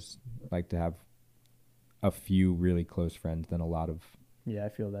I've always liked to have a few really close friends than a lot of Yeah, I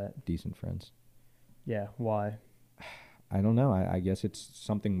feel that. decent friends. Yeah, why? I don't know. I guess it's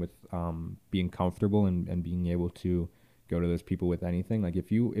something with being comfortable and being able to go to those people with anything. Like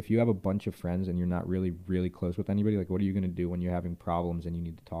if you have a bunch of friends and you're not really close with anybody, like what are you gonna do when you're having problems and you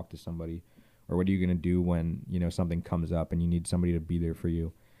need to talk to somebody, or what are you gonna do when something comes up and you need somebody to be there for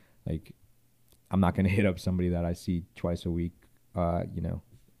you? Like I'm not gonna hit up somebody that I see twice a week,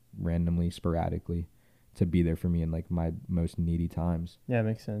 randomly, sporadically, to be there for me in like my most needy times. Yeah, it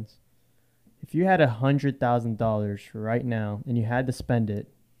makes sense. If you had $100,000 right now and you had to spend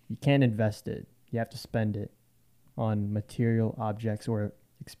it, you can't invest it. You have to spend it on material objects or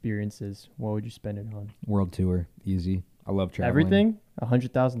experiences. What would you spend it on? World tour, easy. I love traveling. Everything?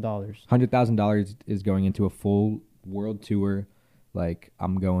 $100,000. $100,000 is going into a full world tour. Like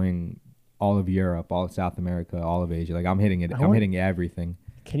I'm going all of Europe, all of South America, all of Asia. Like I'm hitting it. I'm hitting everything.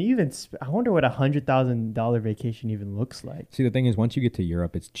 Can you even? I wonder what $100,000 vacation even looks like. See, the thing is, once you get to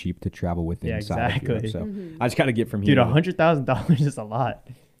Europe, it's cheap to travel within. Yeah, inside of Europe. exactly. So Mhm. I just gotta get from Dude, here. $100,000 is a lot.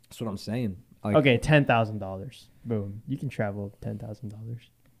 That's what I'm saying. Like, Okay, $10,000. Boom. You can travel $10,000.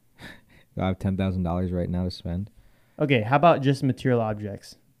 I have $10,000 right now to spend. Okay, how about just material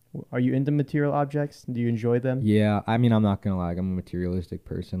objects? Are you into material objects? Do you enjoy them? Yeah, I mean, I'm not gonna lie. Like, I'm a materialistic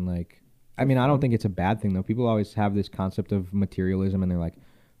person. Like, I mean, I don't think it's a bad thing though. People always have this concept of materialism, and they're like,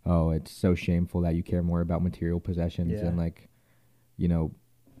 "Oh, it's so shameful that you care more about material possessions Yeah. than like,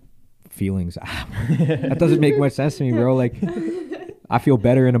 feelings." That doesn't make much sense to me, bro. Like, I feel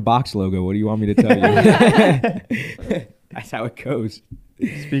better in a box logo. What do you want me to tell you? That's how it goes.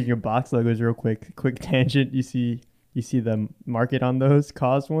 Speaking of box logos, real quick tangent. You see the market on those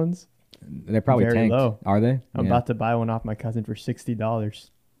cause ones? They're probably Very tanked. low. Are they? I'm Yeah. about to buy one off my cousin for $60.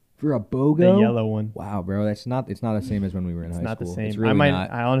 For a BOGO? The yellow one. Wow, bro, it's not the same as when we were in It's high not school. the same. It's really I might.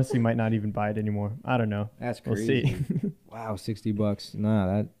 not. I honestly might not even buy it anymore. I don't know. That's We'll crazy. see. Wow, $60. Nah,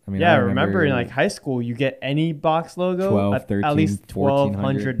 that. I mean, Yeah, I I remember in like high school, you get any box logo 12, at 13, least $1,400.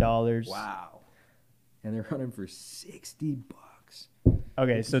 $1,200. Wow, and they're running for $60.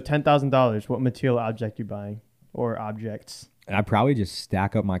 Okay, so $10,000. What material object you buying or objects? And I probably just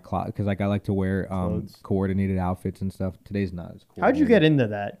stack up my closet because like I like to wear Clothes. coordinated outfits and stuff. Today's not as cool. How'd you get into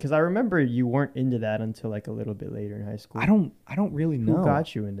that? Because I remember you weren't into that until like a little bit later in high school. I don't really know. Who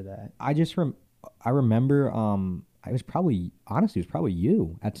got you into that? I just I remember it was probably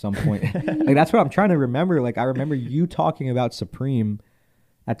you at some point. Like that's what I'm trying to remember. Like I remember you talking about Supreme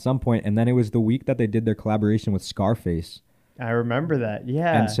at some point, and then it was the week that they did their collaboration with Scarface. I remember that.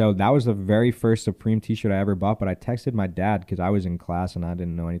 Yeah. And so that was the very first Supreme t-shirt I ever bought, but I texted my dad because I was in class and I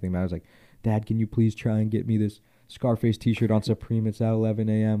didn't know anything about it. I was like, "Dad, can you please try and get me this Scarface t-shirt on Supreme? It's at 11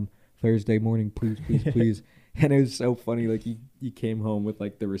 a.m. Thursday morning, please, please, please." And it was so funny. Like he came home with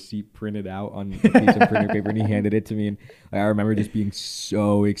like the receipt printed out on a piece of printer paper and he handed it to me. And I remember just being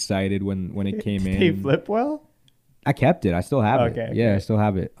so excited when it came Did in. they flip well? I kept it. I still have it. Okay, Yeah, okay. I still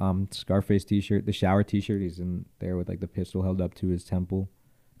have it. Scarface t-shirt, the shower t-shirt. He's in there with like the pistol held up to his temple.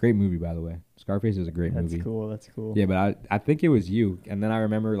 Great movie, by the way. Scarface is a great That's movie. cool. That's cool. Yeah, but I think it was you. And then I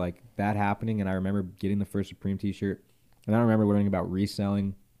remember like that happening, and I remember getting the first Supreme t-shirt, and I remember learning about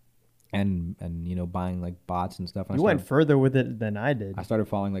reselling, and buying like bots and stuff. And You went further with it than I did. I started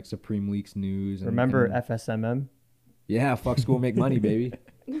following like Supreme Leaks news. And, Remember and, FSMM? yeah, fuck school, make money, baby.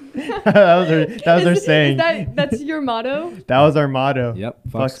 that was our saying. That's your motto? That was our motto. Yep,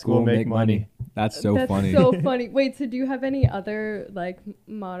 fuck school, make money. That's so That's funny. so funny. Wait, so do you have any other like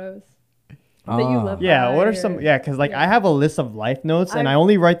mottos that you Ah. live Yeah, by? what are some? Yeah, because like Yeah. I have a list of life notes, and I I've-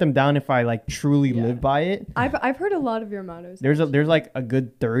 only write them down if I like truly Yeah. live by it. I've heard a lot of your mottos. There's like a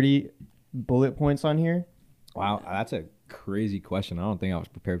good 30 bullet points on here. Wow, that's a crazy question. I don't think I was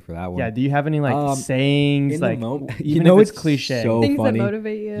prepared for that one. Yeah. Do you have any like In sayings, the like moment, even if it's cliche? so Things funny. that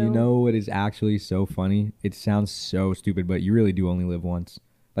motivate you. You know what is actually so funny? It sounds so stupid, but you really do only live once.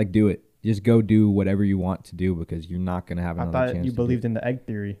 Like, do it. Just go do whatever you want to do because you're not gonna have I another thought chance. you to do believed it. in the egg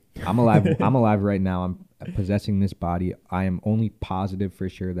theory. I'm alive. I'm alive right now. I'm possessing this body. I am only positive for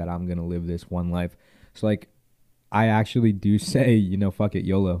sure that I'm gonna live this one life. So like, I actually do say, fuck it,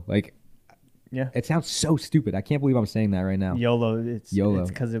 YOLO. Like, Yeah. it sounds so stupid. I can't believe I'm saying that right now. YOLO. It's YOLO.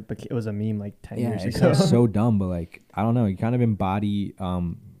 It's because it was a meme like 10 Yeah, years it ago. sounds so dumb, but like, I don't know. You kind of embody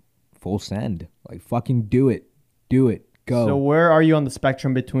full send. Like, fucking do it, go. So where are you on the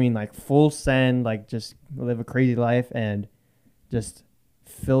spectrum between like full send, like just live a crazy life, and just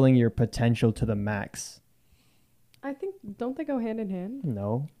filling your potential to the max? I think, don't they go hand in hand?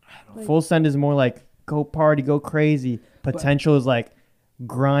 No. Like- Full send is more like go party, go crazy. Potential is like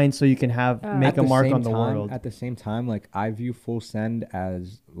grind so you can have make At a the mark same on the time- world. At the same time, like, I view full send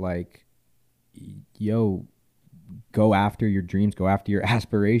as like, yo, go after your dreams, go after your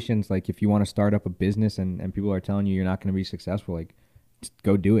aspirations. Like, if you want to start up a business and people are telling you you're not going to be successful, like, just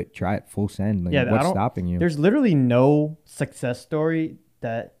go do it. Try it full send. Like, Yeah, I what's don't- stopping you? There's literally no success story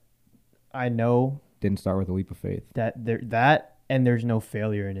that I know Didn't start with a leap of faith. and there's no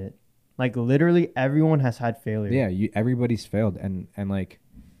failure in it. Like literally everyone has had failure. Yeah, everybody's failed, and like,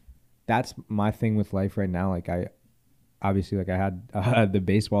 that's my thing with life right now. Like, I obviously, like, I had the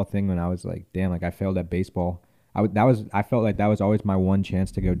baseball thing when I was like, damn, like, I failed at baseball. I felt like that was always my one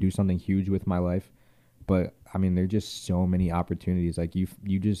chance to go do something huge with my life. But I mean, there's just so many opportunities. Like,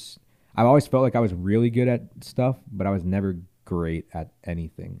 I've always felt like I was really good at stuff, but I was never great at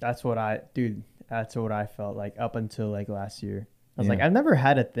anything. That's what I felt like up until like last year. I was Yeah. like, I've never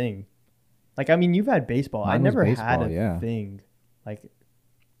had a thing. Like, I mean, you've had baseball. I Mine was never had baseball, a yeah. thing.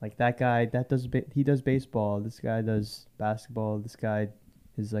 Like that guy he does baseball. This guy does basketball. This guy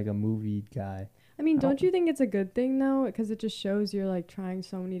is like a movie guy. I mean, I don't don't you think it's a good thing though? Because it just shows you're like trying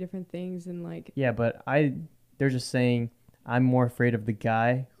so many different things and like. Yeah, but they're just saying I'm more afraid of the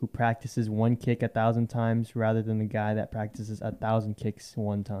guy who practices one kick 1,000 times rather than the guy that practices 1,000 kicks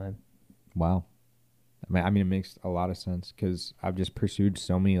one time. Wow. I mean, it makes a lot of sense because I've just pursued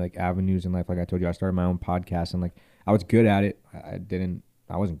so many like avenues in life. Like I told you, I started my own podcast and like I was good at it.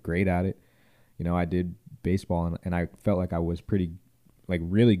 I wasn't great at it. I did baseball and I felt like I was pretty, like,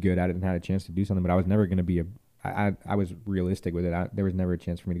 really good at it and had a chance to do something, but I was never going to be I was realistic with it. There was never a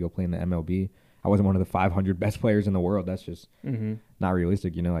chance for me to go play in the MLB. I wasn't one of the 500 best players in the world. That's just not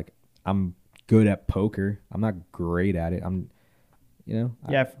realistic. Like, I'm good at poker. I'm not great at it. Yeah,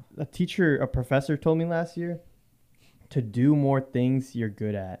 a professor told me last year to do more things you're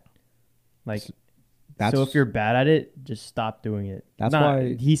good at. Like, so if you're bad at it, just stop doing it. That's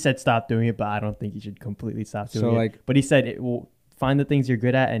why he said stop doing it, but I don't think you should completely stop doing it. Like, but he said it will find the things you're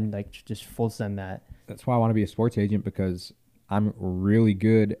good at and like just full send that. That's why I want to be a sports agent because I'm really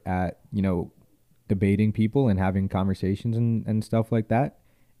good at debating people and having conversations and stuff like that.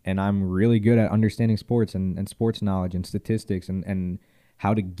 And I'm really good at understanding sports and sports knowledge and statistics and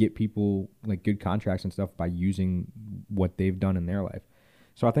how to get people like good contracts and stuff by using what they've done in their life.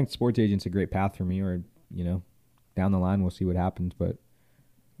 So I think sports agent's a great path for me, or, down the line, we'll see what happens. But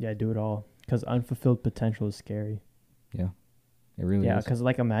yeah, do it all because unfulfilled potential is scary. Yeah, it really Yeah, is. because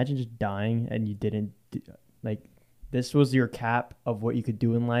like imagine just dying and you didn't like this was your cap of what you could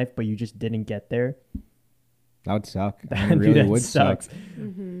do in life, but you just didn't get there. That would suck. That, I mean, it dude, really that would sucks. suck.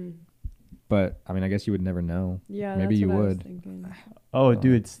 Mm-hmm. But I mean, I guess you would never know. Yeah, Maybe that's you what I was would. thinking. Oh,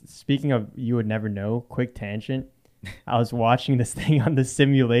 dude, speaking of you would never know, quick tangent. I was watching this thing on the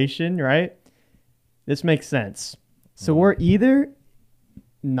simulation, right? This makes sense. So we're either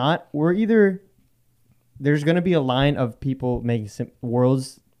there's going to be a line of people making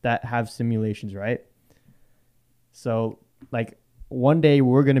worlds that have simulations, right? So like one day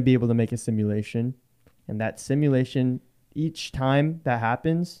we're going to be able to make a simulation, and that simulation, each time that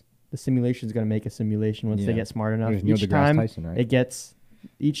happens, the simulation is going to make a simulation once they Yeah. get smart enough. There's Neil Each deGrasse time Tyson, right?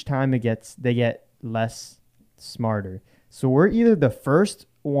 they get less smarter. So we're either the first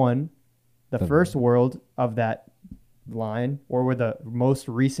one, the first world of that line, or we're the most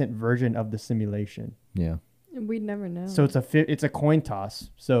recent version of the simulation. Yeah. We'd never know. So it's a coin toss.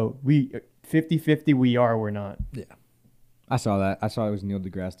 So we 50-50 we are, we're not. I saw that. I saw it was Neil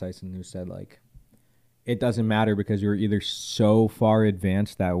deGrasse Tyson who said, like, it doesn't matter because you're either so far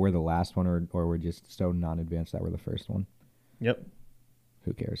advanced that we're the last one or we're just so non-advanced that we're the first one. Yep.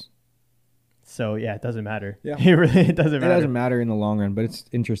 Who cares? So yeah, it doesn't matter. Yeah. It doesn't matter. It doesn't matter in the long run, but it's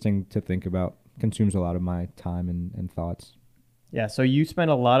interesting to think about. Consumes a lot of my time and thoughts. Yeah, so you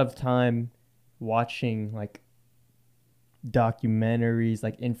spend a lot of time watching like documentaries,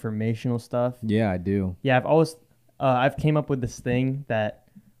 like informational stuff. Yeah, I do. Yeah, I've came up with this thing that,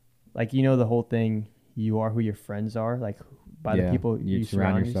 like, you know, the whole thing, you are who your friends are, like by the Yeah, people you you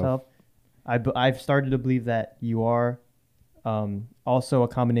surround surround yourself. I've started to believe that you are also a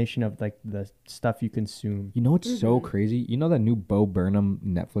combination of like the stuff you consume. You know what's so Mhm. crazy? You know that new Bo Burnham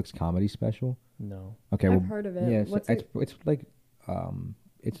Netflix comedy special? No. Okay, I've well, heard of it. yeah, What's it's like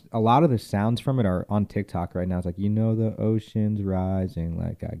it's a lot of the sounds from it are on TikTok right now. It's like, you know, the ocean's rising,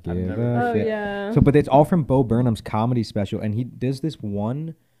 like I give never a heard Oh shit. yeah. So, but it's all from Bo Burnham's comedy special, and he does this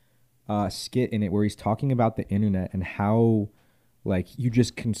one skit in it where he's talking about the internet and how like you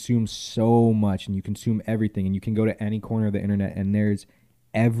just consume so much and you consume everything, and you can go to any corner of the internet and there's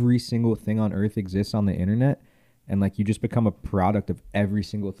every single thing on earth exists on the internet, and like you just become a product of every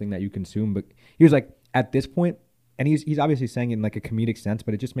single thing that you consume. But he was like, at this point, and he's obviously saying it in like a comedic sense,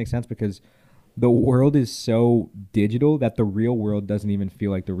 but it just makes sense because the world is so digital that the real world doesn't even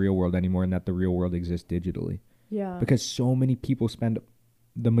feel like the real world anymore, and that the real world exists digitally Yeah. because so many people spend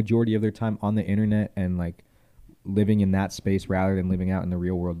the majority of their time on the internet and like living in that space rather than living out in the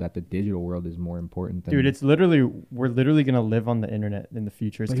real world, that the digital world is more important than. Dude, we're literally going to live on the internet in the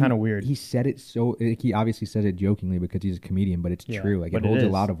future. It's But kind of weird. He said it so like, he obviously says it jokingly because he's a comedian, but it's Yeah, true. Like but it it holds a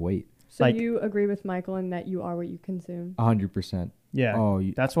is. lot of weight. So like- you agree with Michael in that you are what you consume? 100%. Yeah. Oh,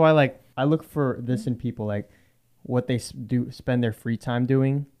 That's why, like, I look for this in people, like, what they spend their free time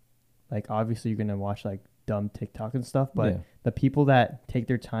doing. Like, obviously, you're gonna watch like dumb TikTok and stuff, but Yeah. the people that take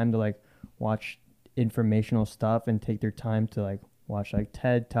their time to like watch informational stuff and take their time to like watch like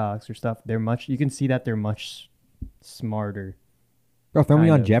TED Talks or stuff, you can see that they're much smarter. Bro, throw me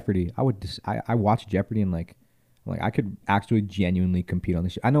Kind on of. Jeopardy. I watch Jeopardy and like I could actually genuinely compete on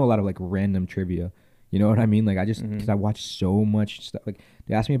this shit. I know a lot of like random trivia. You know what I mean? Like I just because I watch so much stuff. Like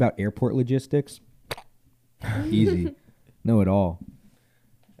they ask me about airport logistics. Easy, know it all.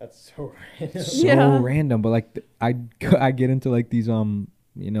 That's so random. So Yeah. random, but like I get into like these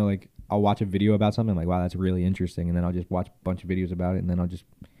you know, like I'll watch a video about something, I'm like, wow, that's really interesting, and then I'll just watch a bunch of videos about it, and then I'll just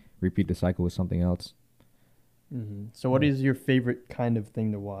repeat the cycle with something else. So, what is your favorite kind of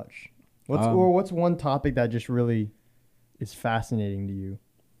thing to watch? What's one topic that just really is fascinating to you?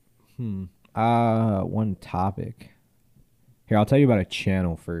 One topic. Here, I'll tell you about a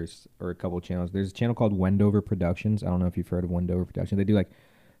channel first, or a couple channels. There's a channel called Wendover Productions. I don't know if you've heard of Wendover Productions. They do like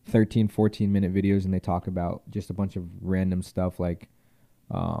 13, 14-minute videos, and they talk about just a bunch of random stuff like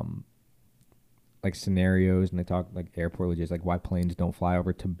scenarios, and they talk like airport logistics, like why planes don't fly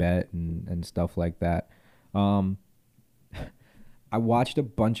over Tibet and stuff like that. I watched a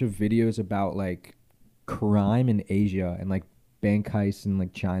bunch of videos about like crime in Asia and like bank heists in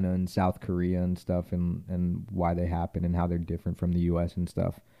like China and South Korea and stuff, and why they happen and how they're different from the U.S. and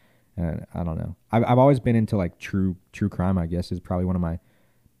stuff. And I don't know. I've always been into like true crime. I guess is probably one of my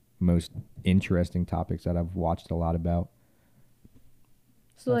most interesting topics that I've watched a lot about.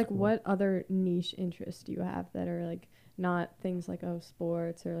 So That's like cool. what other niche interests do you have that are like not things like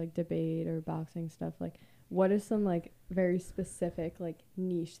sports or like debate or boxing stuff? Like what is some like very specific like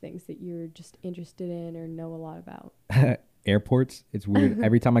niche things that you're just interested in or know a lot about? Airports. It's weird.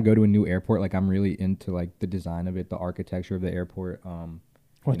 Every time I go to a new airport, like I'm really into like the design of it, the architecture of the airport.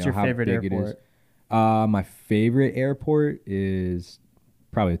 What's your how favorite big it is. airport? My favorite airport is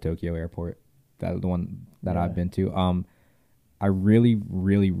probably the Tokyo airport. That the one that Yeah. I've been to. I really,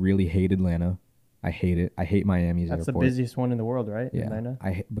 really, really hate Atlanta. I hate it. I hate Miami's That's airport. the busiest one in the world, right? Yeah, Atlanta.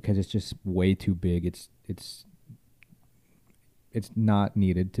 because it's just way too big. It's not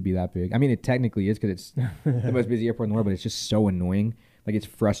needed to be that big. I mean, it technically is because it's the most busy airport in the world, but it's just so annoying. Like it's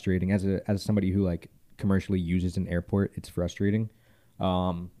frustrating as somebody who like commercially uses an airport. It's frustrating.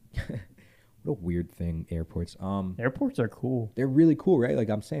 What a weird thing, airports. Airports are cool. They're really cool, right? Like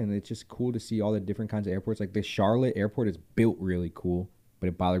I'm saying, it's just cool to see all the different kinds of airports. Like the Charlotte airport is built really cool, but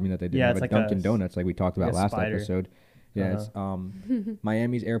it bothered me that they didn't Yeah, have it's a like a Dunkin' s- Donuts like we talked like about a last spider. episode. Yeah, it's Uh-huh.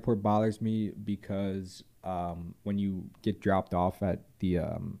 Miami's airport bothers me because when you get dropped off at the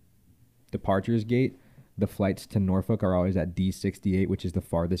departures gate, the flights to Norfolk are always at D68, which is the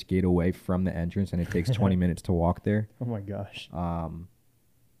farthest gate away from the entrance, and it takes 20 minutes to walk there. Oh my gosh.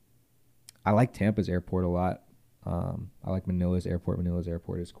 I like Tampa's airport a lot. I like Manila's airport. Manila's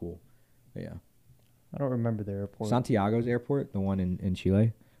airport is cool. But yeah. I don't remember the airport. Santiago's airport, the one in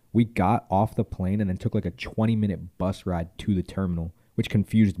Chile, we got off the plane and then took like a 20-minute bus ride to the terminal, which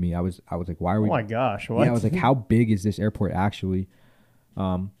confused me. I was like, why are Oh we? my gosh. What? Yeah, I was like, how big is this airport actually?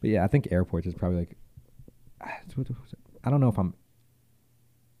 But yeah, I think airports is probably like, I don't know if I'm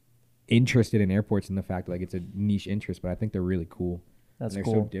interested in airports in the fact like it's a niche interest, but I think they're really cool. That's and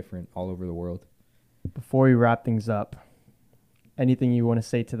they're cool. so different all over the world. Before we wrap things up, Anything you want to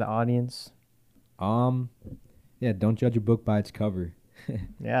say to the audience? Yeah, don't judge a book by its cover.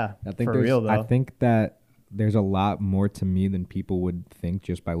 Yeah, I think for there's, real though. I think that there's a lot more to me than people would think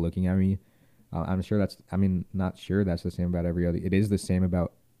just by looking at me. I'm sure that's, I mean, not sure that's the same about every other. It is the same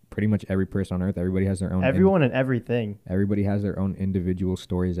about pretty much every person on earth. Everybody has their own. Everyone and everything. Everybody has their own individual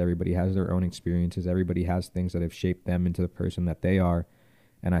stories. Everybody has their own experiences. Everybody has things that have shaped them into the person that they are.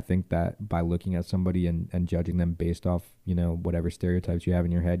 And I think that by looking at somebody and judging them based off, you know, whatever stereotypes you have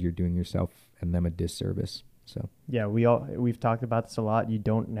in your head, you're doing yourself and them a disservice. So Yeah, we've talked about this a lot. You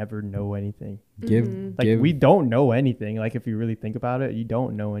don't never know anything. give, Mhm. Like give, we don't know anything. Like if you really think about it, you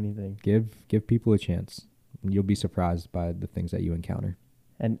don't know anything. give people a chance. You'll be surprised by the things that you encounter.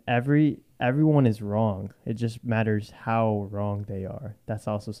 And everyone is wrong. It just matters how wrong they are. That's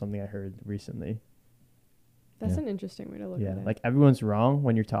also something I heard recently. That's Yeah. an interesting way to look Yeah, at it. like everyone's wrong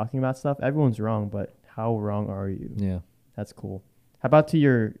when you're talking about stuff. Everyone's wrong, but how wrong are you? Yeah. That's cool. How about to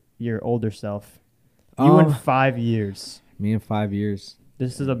your older self? You in 5 years. Me in 5 years.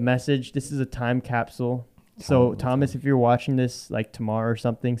 This is a message. This is a time capsule. So Thomas, if you're watching this like tomorrow or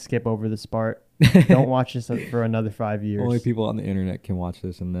something, skip over this part. Don't watch this for another 5 years. Only people on the internet can watch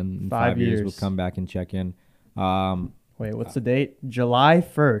this, and then in 5 5 years we'll years. come back and check in. Wait, what's the date? July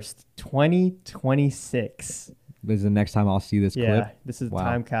 1st, 2026. This is the next time I'll see this Yeah, clip. this is a Wow.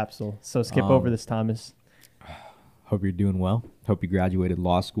 time capsule. So skip over Um, this, Thomas. Hope you're doing well. Hope you graduated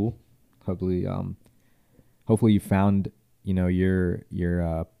law school. Hopefully, hopefully you found, you know, your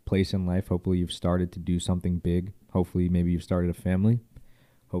place in life. Hopefully you've started to do something big. Hopefully maybe you've started a family.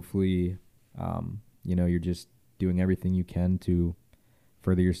 Hopefully, you know, you're just doing everything you can to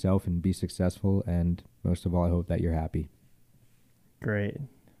further yourself and be successful. And most of all, I hope that you're happy. Great.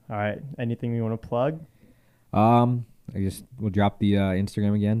 All right. Anything you want to plug? We'll drop the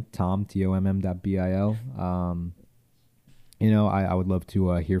Instagram again, TOMM.BIL. You know, I would love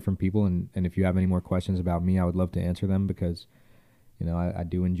to hear from people, and if you have any more questions about me, I would love to answer them because, you know, I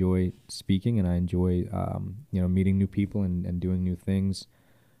do enjoy speaking, and I enjoy, you know, meeting new people and doing new things.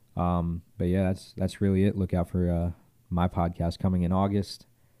 But yeah, that's really it. Look out for my podcast coming in August,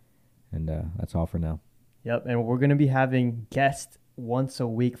 and that's all for now. Yep. And we're going to be having guests once a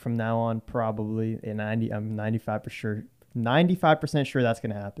week from now on, probably. And I'm 95% sure that's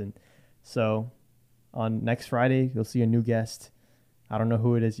going to happen. So on next Friday, you'll see a new guest. I don't know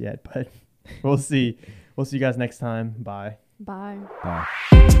who it is yet, but we'll see. We'll see you guys next time. Bye. Bye.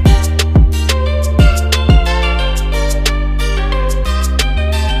 Bye.